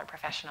 personal or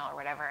professional or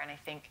whatever, and I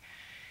think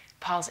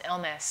Paul's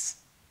illness,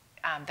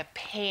 the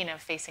pain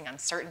of facing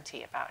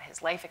uncertainty about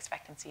his life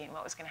expectancy and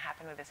what was going to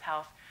happen with his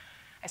health,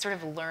 I sort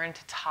of learned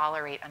to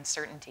tolerate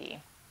uncertainty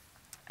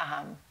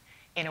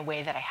in a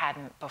way that I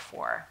hadn't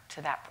before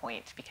to that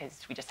point,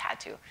 because we just had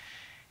to.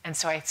 And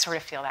so I sort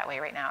of feel that way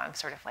right now. I'm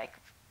sort of like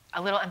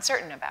a little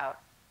uncertain about,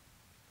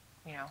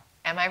 you know,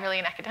 am I really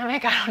an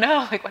academic? I don't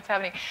know, like, what's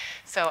happening?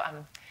 So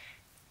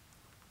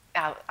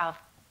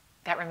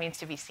that remains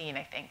to be seen,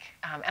 I think.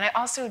 And I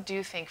also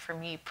do think, for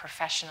me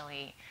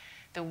professionally,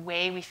 the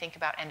way we think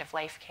about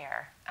end-of-life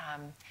care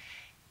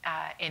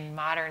in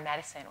modern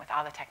medicine, with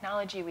all the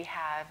technology we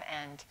have,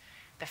 and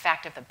the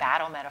fact of the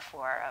battle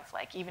metaphor of,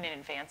 like, even in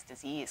advanced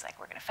disease, like,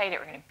 we're going to fight it,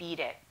 we're going to beat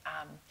it.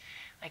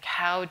 Like,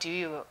 how do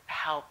you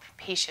help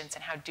patients,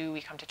 and how do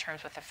we come to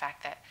terms with the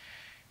fact that,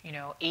 you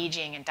know,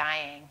 aging and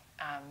dying,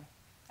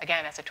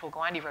 again, as Atul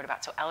Gawande wrote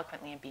about so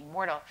eloquently in Being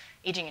Mortal,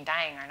 aging and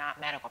dying are not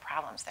medical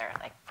problems. They're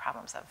like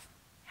problems of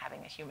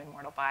having a human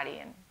mortal body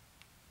and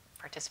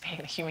participating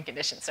in the human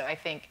condition. So I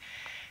think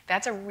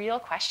that's a real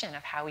question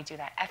of how we do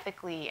that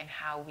ethically, and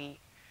how we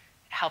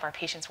help our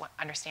patients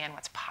understand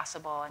what's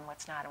possible and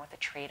what's not, and what the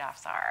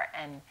trade-offs are.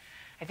 And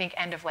I think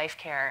end-of-life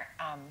care,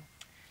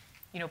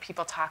 you know,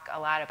 people talk a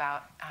lot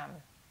about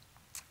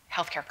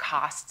healthcare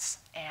costs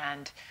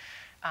and,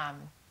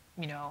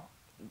 you know,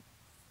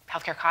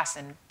 healthcare costs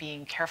and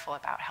being careful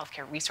about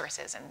healthcare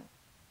resources and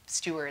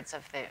stewards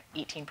of the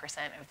 18%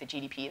 of the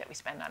GDP that we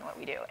spend on what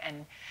we do.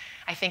 And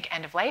I think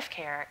end-of-life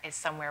care is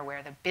somewhere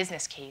where the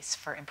business case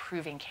for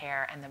improving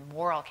care and the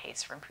moral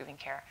case for improving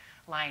care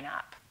line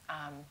up.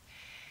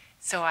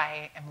 So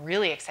I am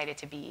really excited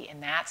to be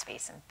in that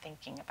space and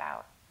thinking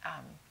about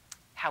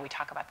how we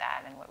talk about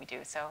that and what we do.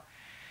 So,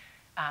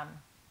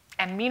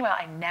 and meanwhile,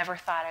 I never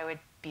thought I would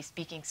be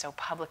speaking so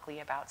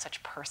publicly about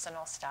such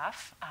personal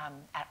stuff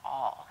at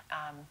all.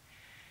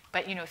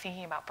 But, you know,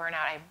 thinking about burnout,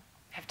 I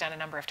have done a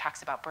number of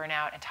talks about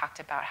burnout and talked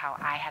about how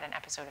I had an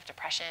episode of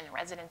depression in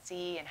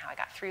residency and how I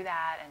got through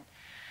that, and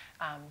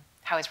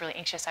how I was really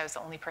anxious. I was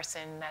the only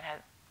person that had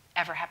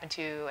ever happened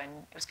to, and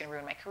it was going to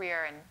ruin my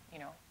career. And, you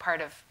know,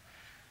 part of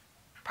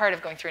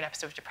going through an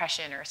episode of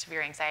depression or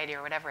severe anxiety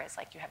or whatever is,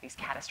 like, you have these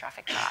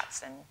catastrophic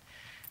thoughts.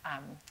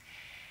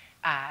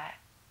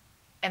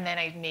 And then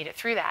I made it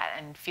through that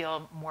and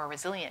feel more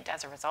resilient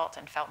as a result,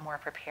 and felt more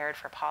prepared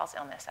for Paul's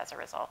illness as a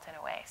result, in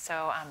a way.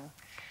 So,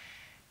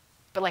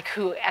 but, like,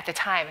 who at the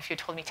time, if you had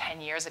told me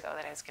 10 years ago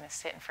that I was going to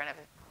sit in front of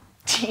the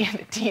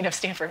dean of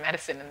Stanford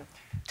medicine and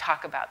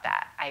talk about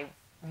that, I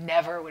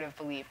never would have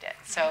believed it.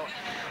 So,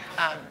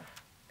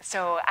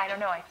 so I don't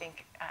know. I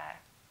think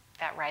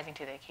that rising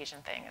to the occasion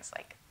thing is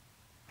like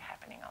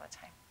happening all the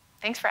time.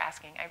 Thanks for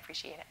asking. I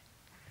appreciate it.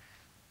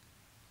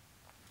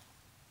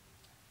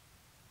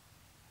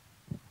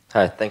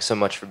 Hi, thanks so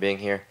much for being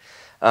here.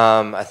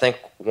 I think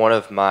one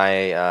of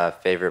my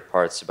favorite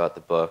parts about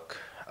the book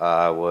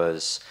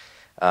was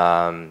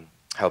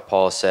how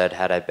Paul said,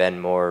 had I been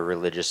more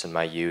religious in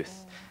my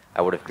youth,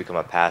 I would have become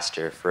a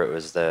pastor, for it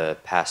was the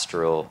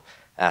pastoral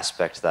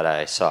aspect that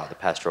I saw, the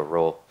pastoral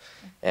role.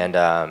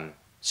 And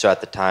so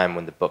at the time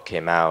when the book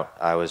came out,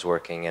 I was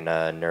working in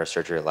a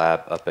neurosurgery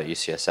lab up at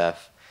UCSF.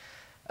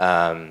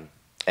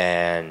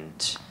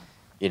 And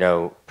you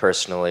know,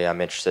 personally, I'm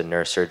interested in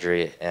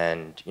neurosurgery,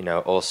 and you know,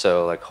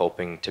 also like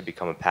hoping to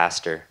become a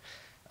pastor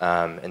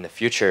in the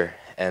future.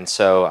 And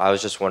so I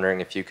was just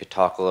wondering if you could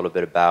talk a little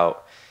bit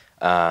about,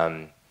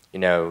 you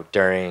know,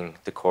 during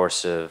the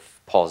course of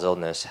Paul's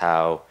illness,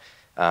 how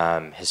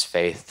his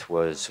faith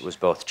was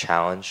both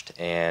challenged,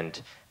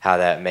 and how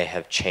that may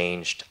have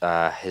changed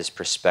his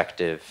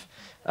perspective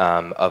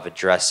of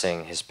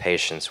addressing his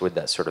patients with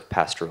that sort of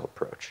pastoral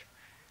approach.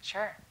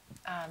 Sure.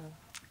 I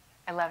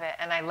love it,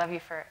 and I love you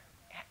for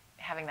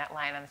having that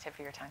line on the tip of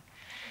your tongue.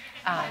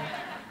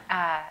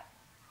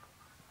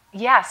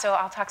 Yeah, so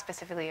I'll talk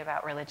specifically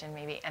about religion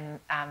maybe. And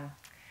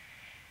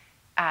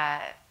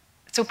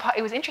so Paul,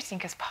 it was interesting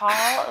because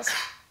Paul's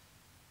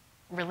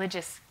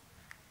religious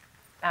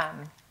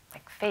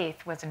like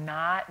faith was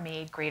not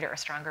made greater or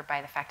stronger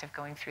by the fact of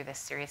going through this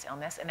serious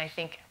illness. And I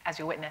think as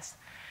you witness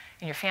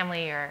in your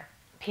family or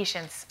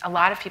patients, a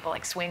lot of people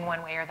like swing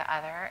one way or the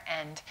other,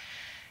 and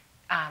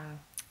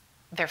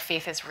their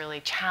faith is really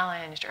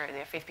challenged, or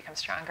their faith becomes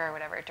stronger or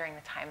whatever during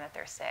the time that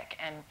they're sick.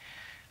 And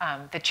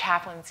the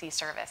chaplaincy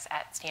service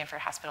at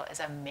Stanford Hospital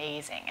is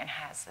amazing and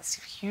has this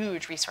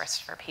huge resource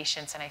for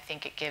patients. And I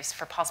think it gives,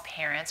 for Paul's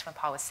parents, when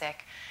Paul was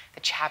sick,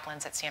 the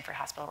chaplains at Stanford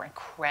Hospital were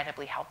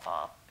incredibly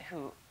helpful.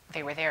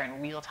 They were there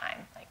in real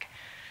time, like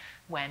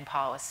when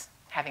Paul was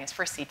having his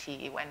first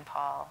CT,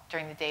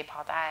 during the day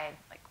Paul died,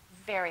 like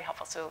very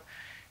helpful. So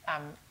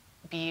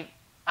be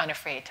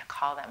unafraid to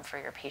call them for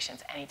your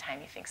patients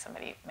anytime you think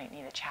somebody might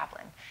need a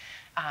chaplain.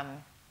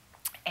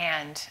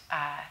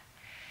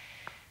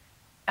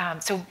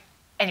 So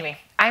anyway,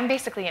 I'm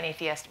basically an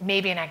atheist,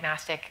 maybe an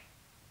agnostic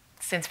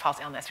since Paul's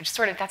illness, which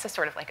that's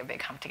like a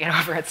big hump to get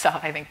over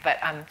itself, I think. But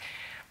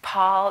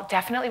Paul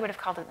definitely would have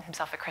called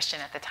himself a Christian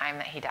at the time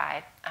that he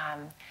died.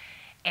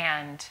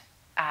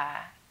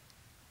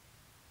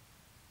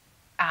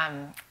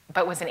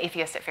 But was an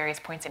atheist at various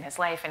points in his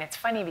life. And it's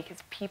funny because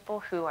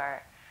people who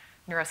are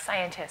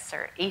neuroscientists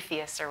or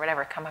atheists or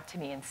whatever come up to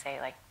me and say,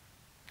 like,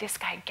 this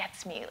guy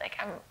gets me. Like,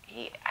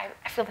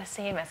 I feel the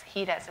same as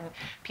he does. And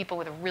people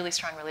with a really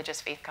strong religious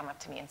faith come up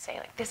to me and say,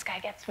 like, this guy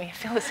gets me. I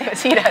feel the same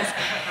as he does.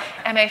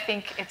 And I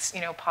think it's,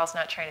 Paul's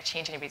not trying to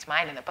change anybody's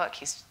mind in the book.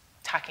 He's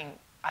talking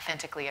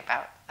authentically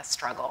about a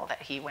struggle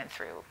that he went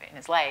through in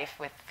his life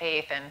with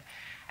faith. And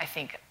I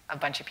think a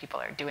bunch of people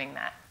are doing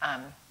that.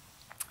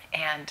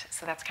 And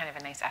so that's kind of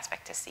a nice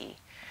aspect to see.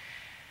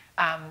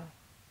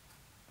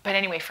 But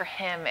anyway, for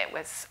him, it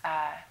was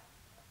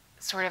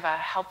sort of a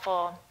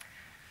helpful,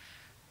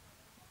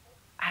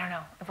 I don't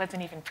know, it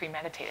wasn't even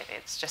premeditated.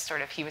 It's just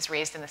sort of, he was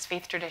raised in this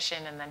faith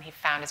tradition, and then he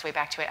found his way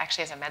back to it.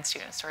 Actually, as a med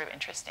student, it's sort of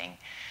interesting.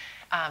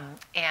 I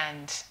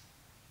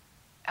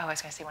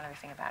was going to say one other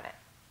thing about it.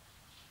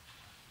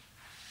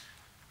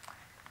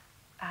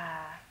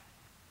 I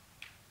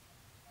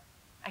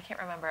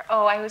can't remember.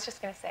 Oh, I was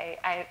just going to say,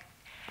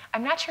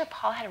 I'm not sure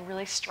Paul had a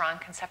really strong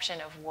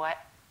conception of what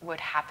would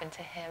happen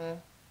to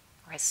him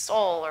or his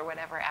soul or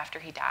whatever after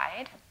he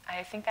died.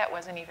 I think that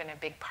wasn't even a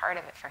big part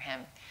of it for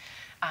him.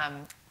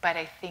 But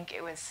I think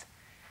it was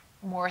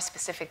more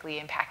specifically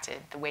impacted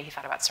the way he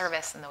thought about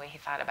service and the way he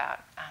thought about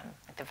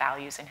the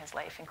values in his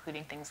life,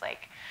 including things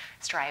like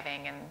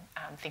striving and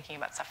thinking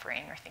about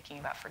suffering or thinking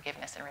about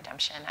forgiveness and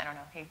redemption. I don't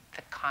know,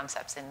 the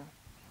concepts in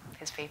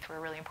his faith were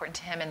really important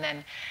to him. And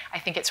then I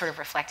think it sort of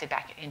reflected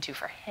back into,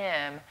 for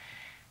him,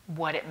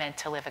 what it meant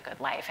to live a good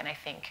life. And I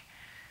think,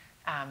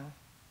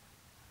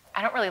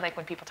 I don't really like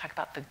when people talk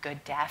about the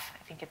good death.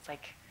 I think it's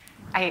like,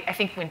 I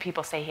think when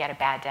people say he had a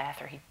bad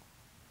death or he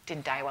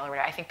didn't die well or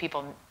whatever, I think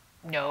people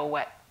know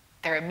what,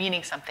 they're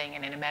meaning something,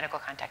 and in a medical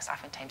context,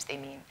 oftentimes they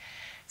mean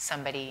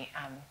somebody,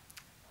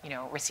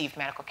 received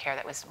medical care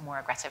that was more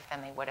aggressive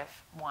than they would have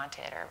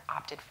wanted or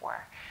opted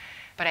for.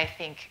 But I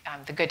think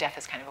the good death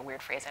is kind of a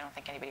weird phrase. I don't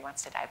think anybody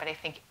wants to die. But I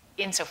think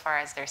insofar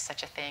as there's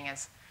such a thing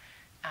as,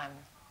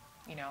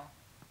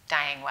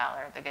 dying well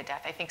or the good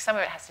death, I think some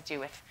of it has to do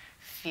with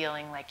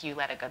feeling like you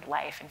led a good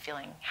life and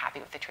feeling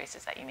happy with the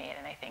choices that you made.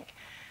 And I think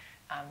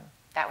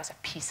that was a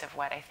piece of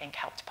what I think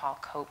helped Paul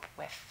cope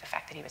with the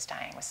fact that he was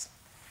dying, was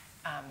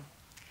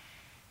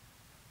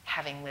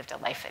having lived a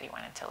life that he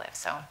wanted to live.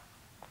 So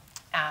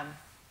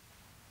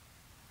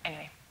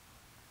anyway.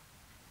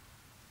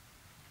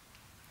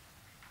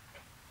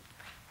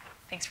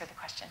 Thanks for the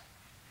question.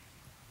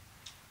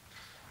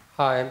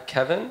 Hi, I'm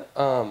Kevin.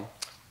 I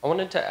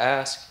wanted to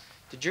ask,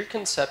 Did your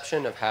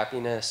conception of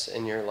happiness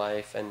in your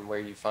life and where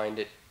you find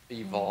it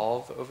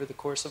evolve over the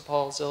course of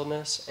Paul's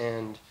illness?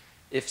 And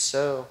if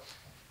so,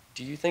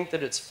 do you think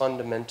that it's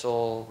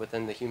fundamental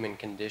within the human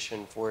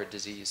condition for a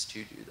disease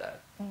to do that?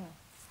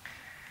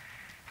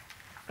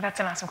 That's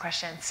an awesome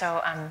question.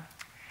 So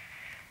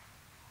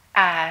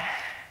I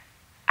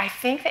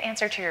think the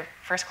answer to your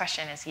first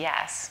question is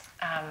yes.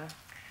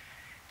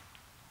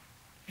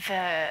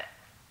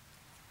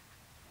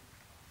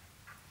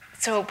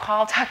 So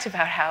Paul talked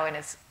about how in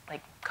his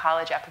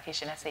college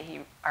application essay he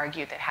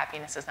argued that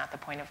happiness is not the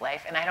point of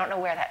life, and I don't know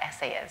where that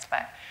essay is,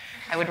 but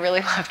I would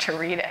really love to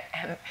read it.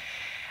 And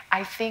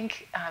I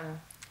think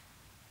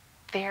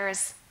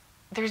there's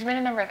been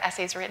a number of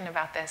essays written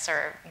about this,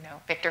 or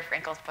Viktor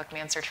Frankl's book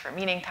Man's Search for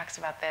Meaning talks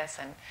about this,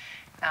 and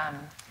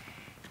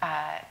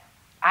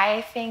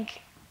I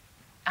think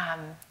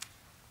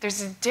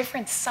there's a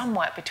difference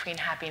somewhat between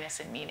happiness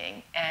and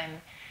meaning.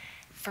 And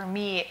for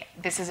me,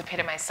 this is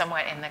epitomized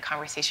somewhat in the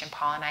conversation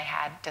Paul and I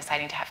had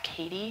deciding to have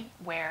Katie,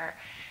 where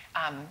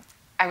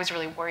I was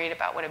really worried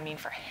about what it would mean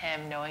for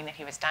him knowing that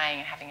he was dying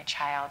and having a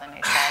child. And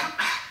I said,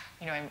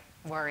 I'm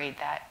worried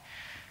that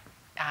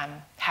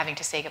having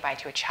to say goodbye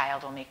to a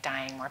child will make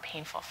dying more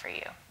painful for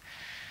you,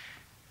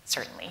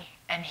 certainly.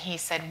 And he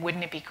said,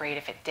 wouldn't it be great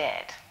if it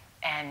did?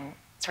 And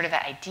sort of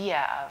that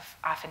idea of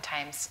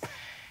oftentimes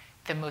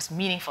the most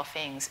meaningful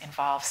things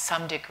involve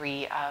some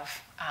degree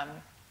of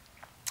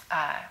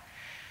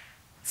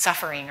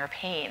suffering or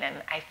pain.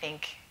 And I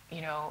think,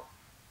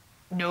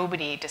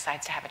 nobody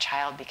decides to have a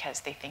child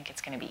because they think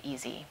it's going to be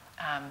easy.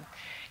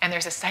 And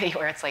there's a study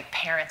where it's like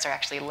parents are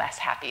actually less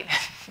happy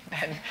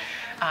than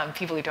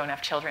people who don't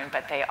have children,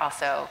 but they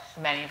also,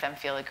 many of them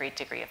feel a great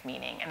degree of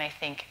meaning. And I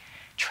think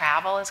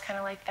travel is kind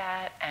of like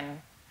that,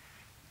 and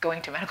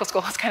going to medical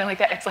school is kind of like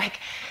that. It's like,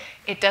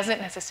 it doesn't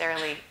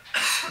necessarily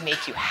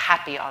make you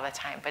happy all the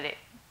time, but it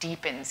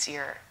deepens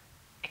your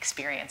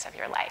experience of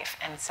your life.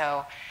 And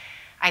so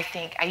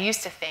I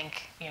used to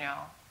think,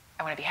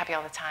 I want to be happy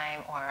all the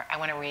time, or I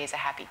want to raise a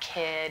happy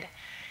kid.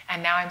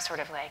 And now I'm sort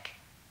of like,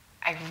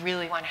 I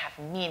really want to have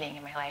meaning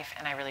in my life,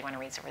 and I really want to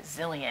raise a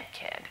resilient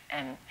kid.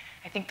 And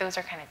I think those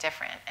are kind of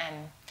different.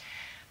 And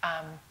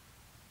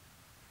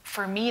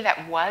for me,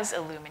 that was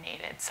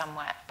illuminated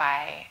somewhat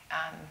by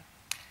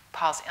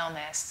Paul's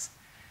illness,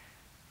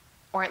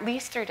 or at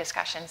least through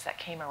discussions that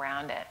came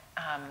around it,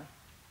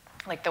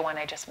 like the one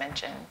I just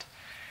mentioned.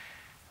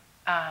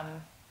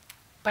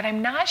 But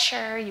I'm not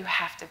sure you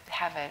have to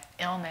have an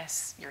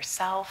illness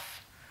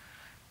yourself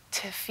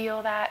to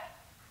feel that.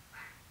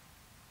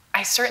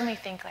 I certainly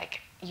think I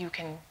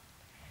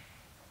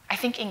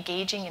think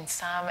engaging in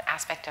some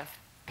aspect of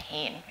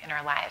pain in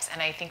our lives, and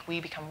I think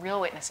we become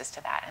real witnesses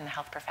to that in the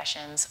health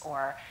professions,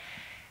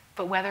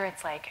 but whether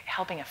it's like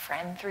helping a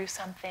friend through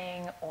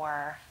something,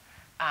 or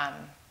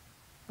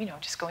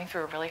just going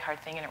through a really hard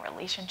thing in a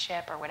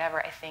relationship or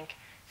whatever, I think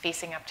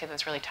facing up to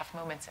those really tough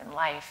moments in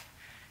life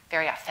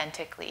very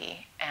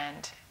authentically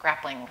and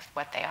grappling with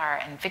what they are.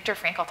 And Viktor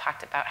Frankl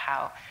talked about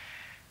how,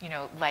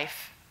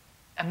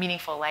 a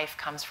meaningful life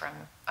comes from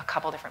a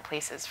couple different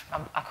places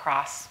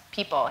across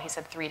people. He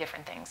said 3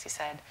 different things. He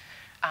said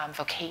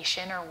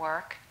vocation or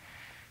work,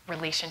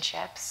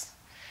 relationships,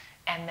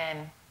 and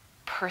then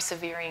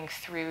persevering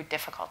through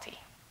difficulty.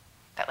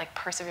 That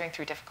persevering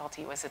through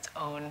difficulty was its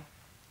own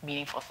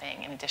meaningful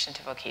thing in addition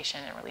to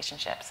vocation and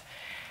relationships.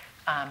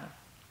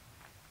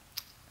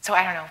 So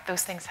I don't know,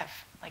 those things have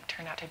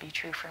turned out to be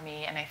true for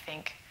me, and I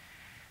think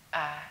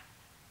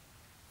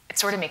it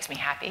sort of makes me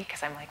happy,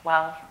 because I'm like,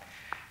 well,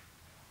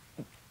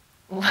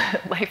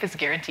 life is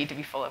guaranteed to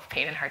be full of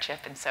pain and hardship,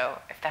 and so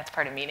if that's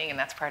part of meaning and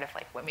that's part of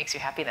what makes you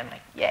happy, then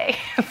yay.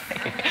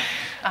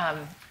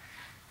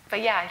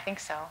 But yeah, I think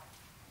so.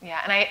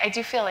 Yeah, and I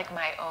do feel like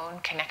my own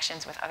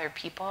connections with other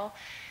people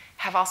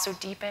have also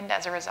deepened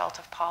as a result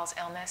of Paul's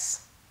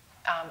illness,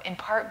 in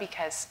part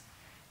because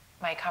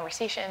my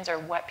conversations, or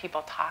what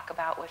people talk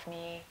about with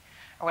me,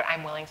 or what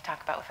I'm willing to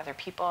talk about with other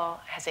people,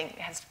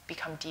 has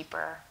become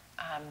deeper.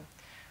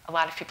 A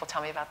lot of people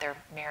tell me about their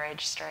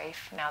marriage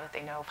strife now that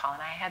they know Paul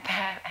and I had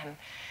that, and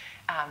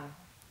I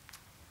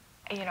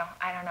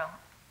don't know.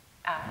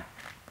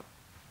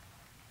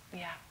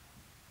 Yeah.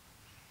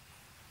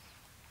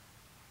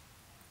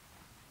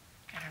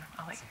 I don't know.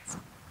 I'll let you guys.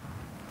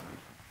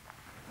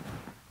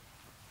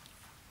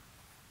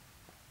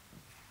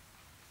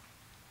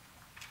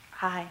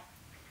 Hi.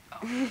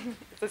 Is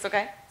this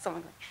okay?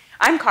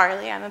 I'm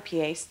Carly. I'm a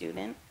PA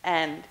student,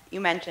 and you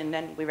mentioned,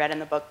 and we read in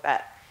the book,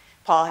 that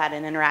Paul had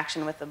an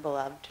interaction with a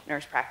beloved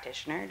nurse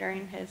practitioner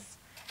during his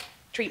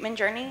treatment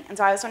journey. And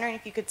so I was wondering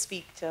if you could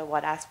speak to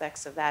what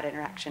aspects of that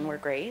interaction were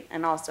great,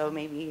 and also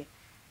maybe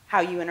how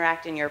you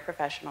interact in your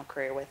professional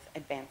career with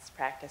advanced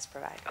practice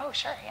providers. Oh,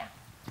 sure, yeah.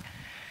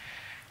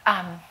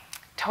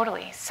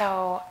 Totally.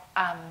 So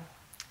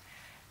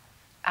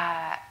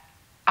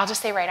I'll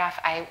just say right off,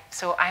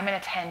 I'm an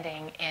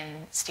attending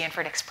in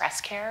Stanford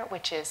Express Care,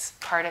 which is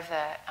part of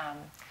the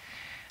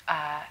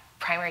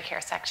primary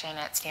care section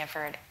at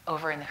Stanford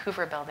over in the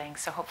Hoover building.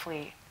 So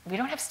hopefully, we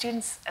don't have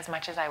students as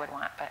much as I would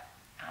want, but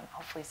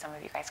hopefully some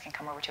of you guys can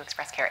come over to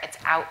Express Care. It's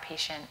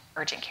outpatient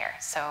urgent care,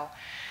 so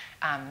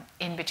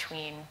in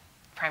between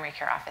primary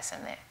care office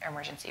and the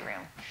emergency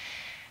room.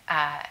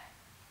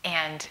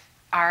 And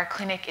our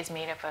clinic is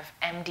made up of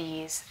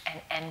MDs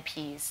and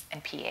NPs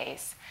and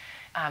PAs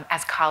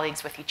as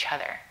colleagues with each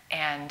other.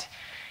 And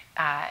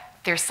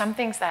there's some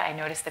things that I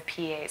notice the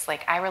PAs,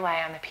 like I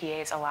rely on the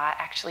PAs a lot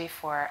actually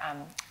for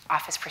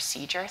office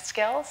procedure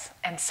skills.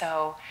 And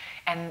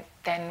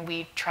then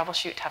we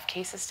troubleshoot tough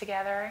cases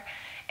together.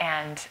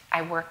 And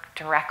I work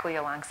directly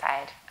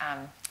alongside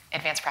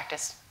advanced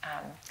practice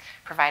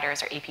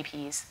providers or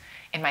APPs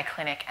in my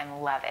clinic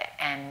and love it.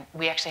 And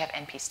we actually have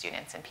NP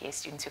students and PA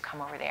students who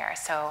come over there.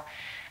 So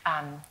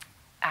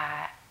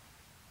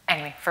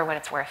anyway, for what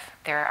it's worth,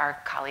 they're our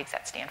colleagues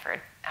at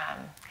Stanford.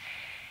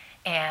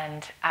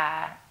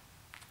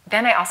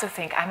 Then I also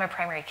think I'm a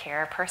primary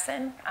care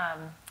person.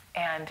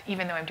 And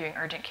even though I'm doing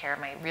urgent care,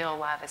 my real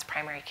love is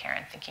primary care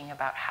and thinking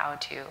about how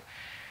to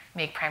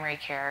make primary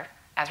care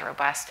as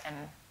robust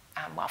and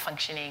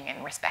well-functioning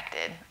and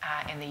respected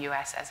in the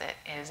US as it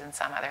is in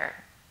some other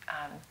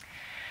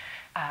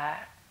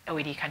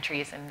OECD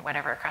countries and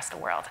whatever across the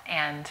world.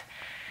 And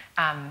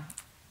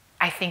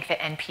I think that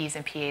NPs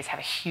and PAs have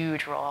a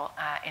huge role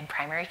in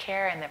primary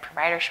care and the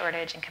provider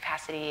shortage and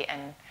capacity,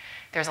 and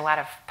there's a lot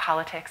of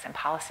politics and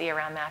policy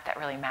around that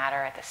really matter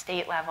at the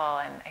state level,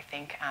 and I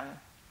think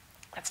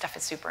that stuff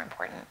is super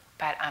important.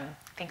 But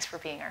thanks for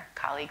being our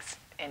colleagues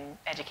in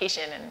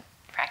education and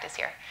practice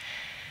here.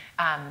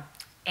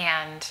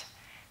 And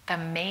the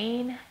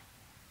main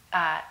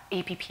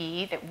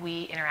APP that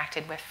we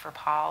interacted with for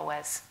Paul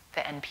was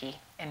the NP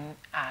in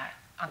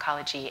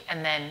oncology.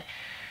 And then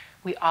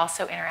we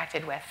also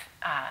interacted with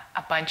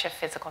a bunch of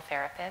physical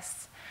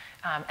therapists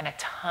and a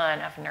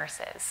ton of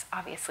nurses,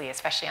 obviously,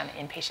 especially on the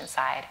inpatient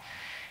side.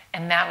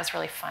 And that was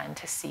really fun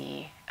to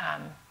see,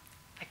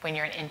 like when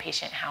you're an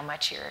inpatient, how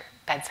much your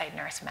bedside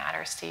nurse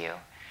matters to you.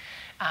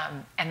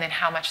 And then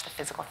how much the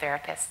physical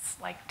therapists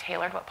like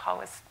tailored what Paul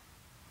was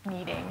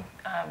needing.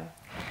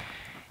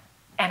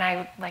 And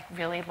I like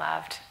really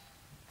loved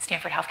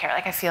Stanford Healthcare.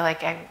 Like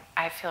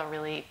I feel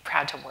really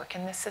proud to work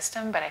in this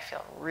system, but I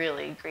feel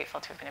really grateful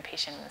to have been a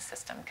patient in this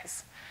system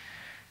because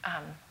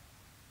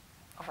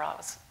overall it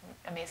was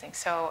amazing.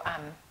 So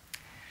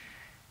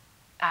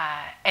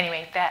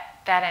anyway,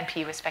 that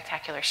NP was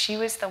spectacular. She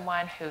was the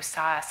one who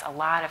saw us a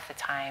lot of the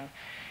time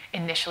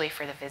initially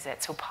for the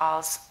visit. So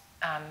Paul's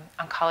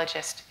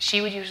oncologist,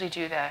 she would usually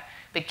do the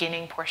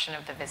beginning portion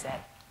of the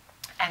visit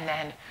and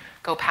then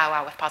go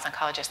powwow with Paul's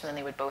oncologist, and then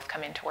they would both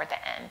come in toward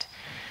the end.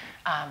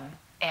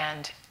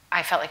 And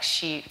I felt like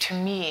to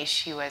me,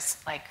 she was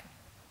like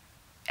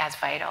as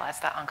vital as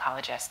the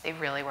oncologist. They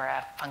really were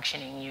a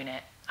functioning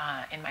unit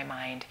in my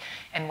mind.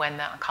 And when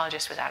the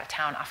oncologist was out of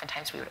town,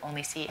 oftentimes we would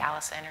only see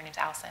Allison. Her name's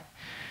Allison.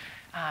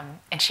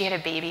 And she had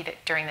a baby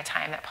during the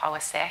time that Paul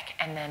was sick.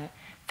 And then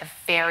the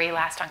very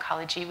last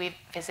oncology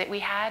visit we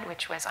had,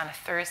 which was on a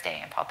Thursday,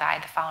 and Paul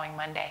died the following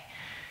Monday,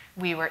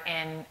 we were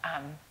in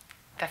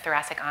the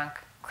thoracic onc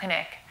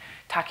clinic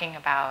talking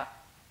about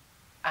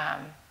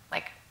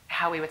like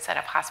how we would set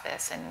up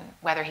hospice and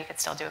whether he could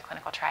still do a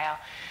clinical trial.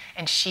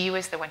 And she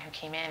was the one who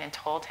came in and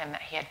told him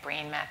that he had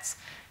brain mets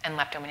and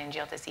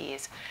leptomeningeal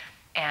disease.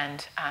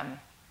 And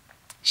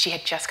she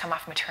had just come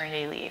off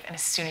maternity leave. And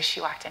as soon as she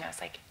walked in, I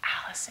was like,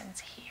 Allison's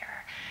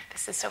here.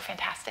 This is so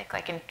fantastic.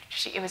 Like, and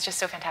it was just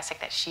so fantastic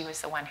that she was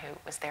the one who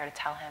was there to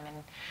tell him.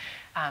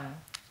 And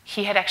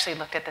he had actually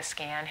looked at the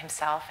scan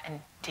himself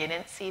and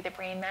didn't see the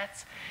brain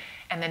mets,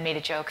 and then made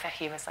a joke that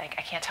he was like,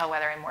 I can't tell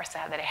whether I'm more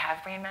sad that I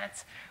have brain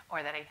mets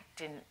or that I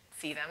didn't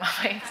see them on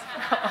my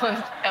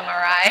own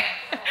MRI.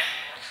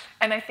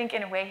 And I think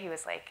in a way he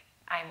was like,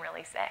 I'm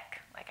really sick.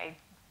 Like I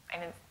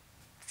didn't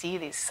see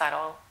these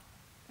subtle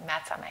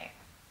mets on my,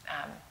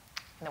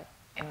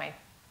 in my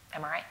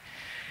MRI.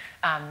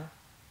 Yeah.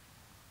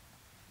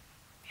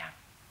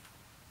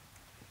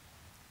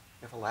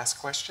 You have a last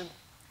question?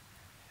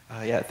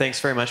 Yeah, thanks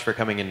very much for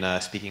coming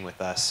and speaking with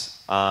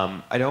us.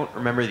 I don't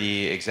remember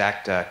the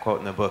exact quote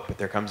in the book, but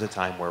there comes a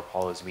time where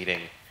Paul is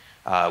meeting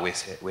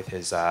with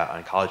his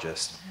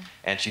oncologist,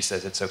 and she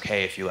says, it's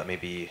okay if you let me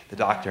be the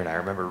doctor. And I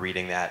remember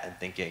reading that and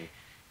thinking,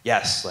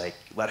 yes, like,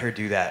 let her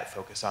do that.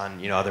 Focus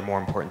on, other more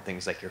important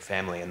things like your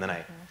family. And then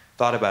I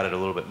thought about it a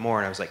little bit more,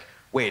 and I was like,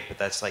 wait, but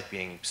that's like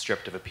being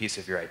stripped of a piece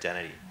of your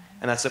identity.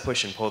 And that's the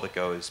push and pull that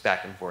goes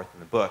back and forth in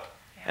the book.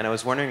 And I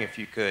was wondering if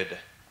you could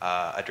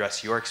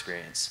address your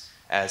experience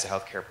as a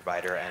healthcare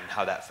provider and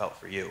how that felt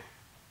for you.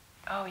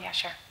 Oh, yeah,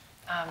 sure.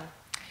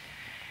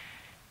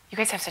 You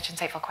guys have such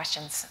insightful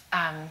questions.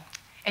 And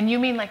you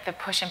mean like the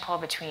push and pull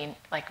between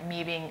like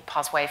me being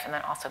Paul's wife and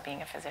then also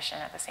being a physician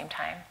at the same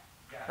time?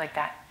 Yeah, like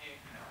that? Being a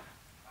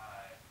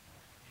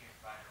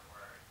provider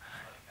or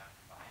letting them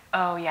provide.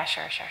 Oh, yeah,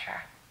 sure.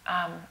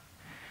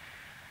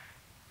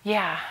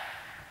 Yeah.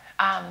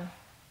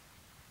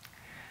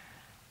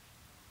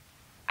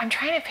 I'm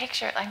trying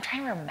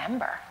to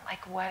remember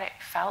like what it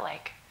felt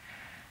like.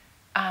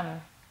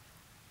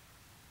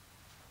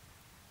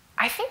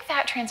 I think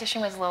that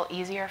transition was a little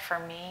easier for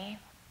me.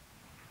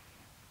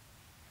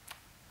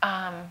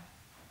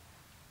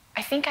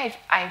 I think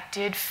I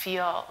did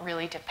feel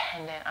really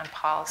dependent on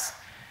Paul's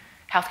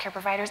healthcare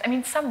providers. I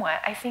mean,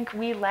 somewhat. I think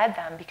we led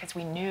them because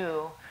we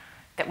knew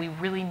that we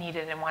really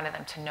needed and wanted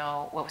them to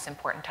know what was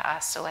important to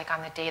us. So like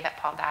on the day that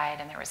Paul died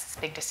and there was this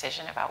big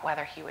decision about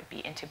whether he would be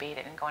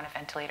intubated and go on a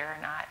ventilator or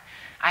not,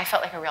 I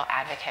felt like a real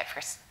advocate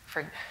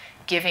for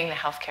giving the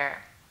healthcare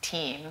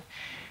team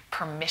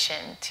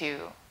permission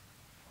to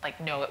like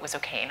know it was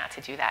okay not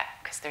to do that,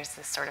 because there's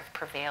this sort of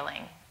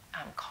prevailing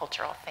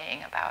cultural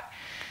thing about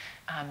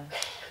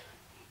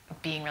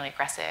being really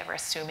aggressive or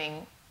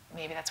assuming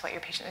maybe that's what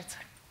your patient is.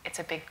 It's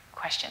a big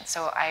question.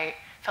 So I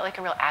felt like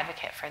a real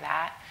advocate for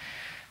that.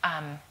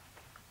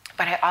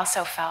 But I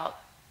also felt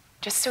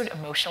just so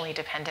emotionally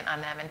dependent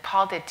on them, and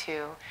Paul did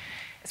too,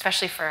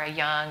 especially for a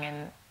young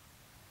and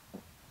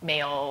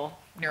male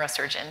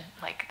neurosurgeon.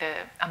 Like the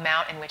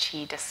amount in which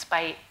he,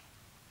 despite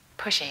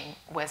pushing,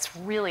 was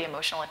really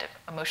emotionally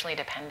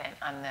dependent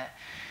on the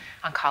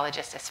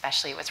oncologist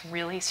especially, was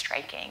really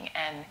striking.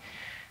 And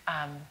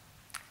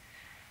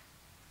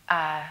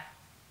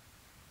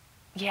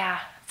yeah,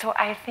 so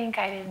I think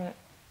I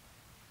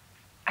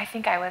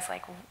was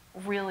like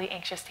really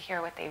anxious to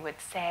hear what they would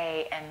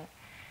say, and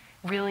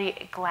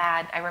really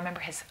glad. I remember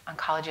his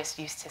oncologist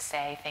used to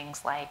say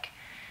things like,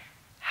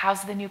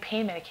 how's the new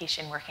pain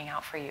medication working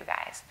out for you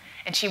guys?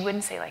 And she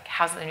wouldn't say like,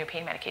 how's the new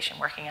pain medication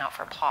working out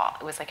for Paul?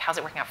 It was like, how's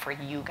it working out for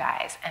you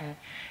guys? And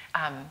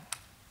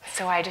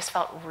so I just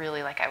felt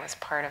really like I was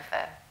part of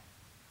the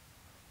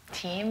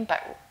team,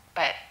 but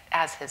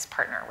as his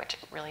partner, which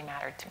really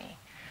mattered to me.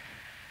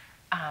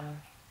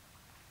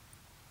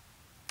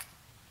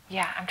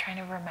 Yeah, I'm trying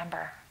to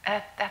remember.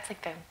 That's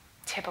like the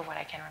tip of what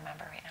I can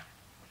remember right now.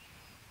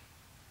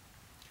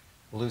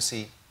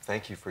 Lucy,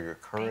 thank you for your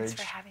courage, Thanks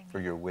for having me. for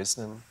your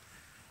wisdom,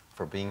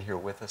 for being here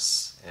with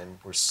us. And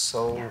we're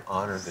so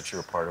honored that you're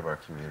a part of our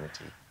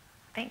community.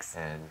 Thanks.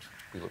 And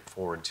we look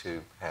forward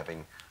to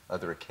having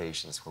other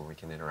occasions where we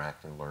can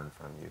interact and learn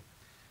from you.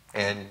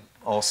 And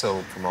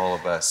also from all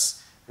of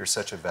us, you're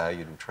such a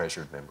valued and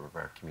treasured member of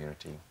our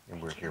community,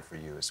 and we're here for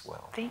you as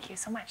well. Thank you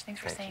so much.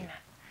 Thanks for saying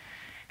that.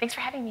 Thanks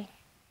for having me.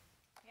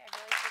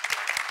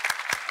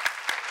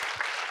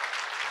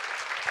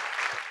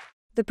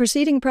 The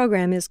preceding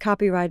program is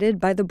copyrighted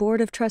by the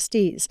Board of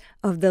Trustees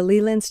of the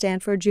Leland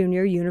Stanford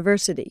Junior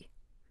University.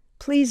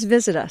 Please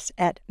visit us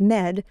at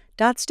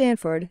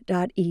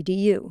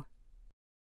med.stanford.edu.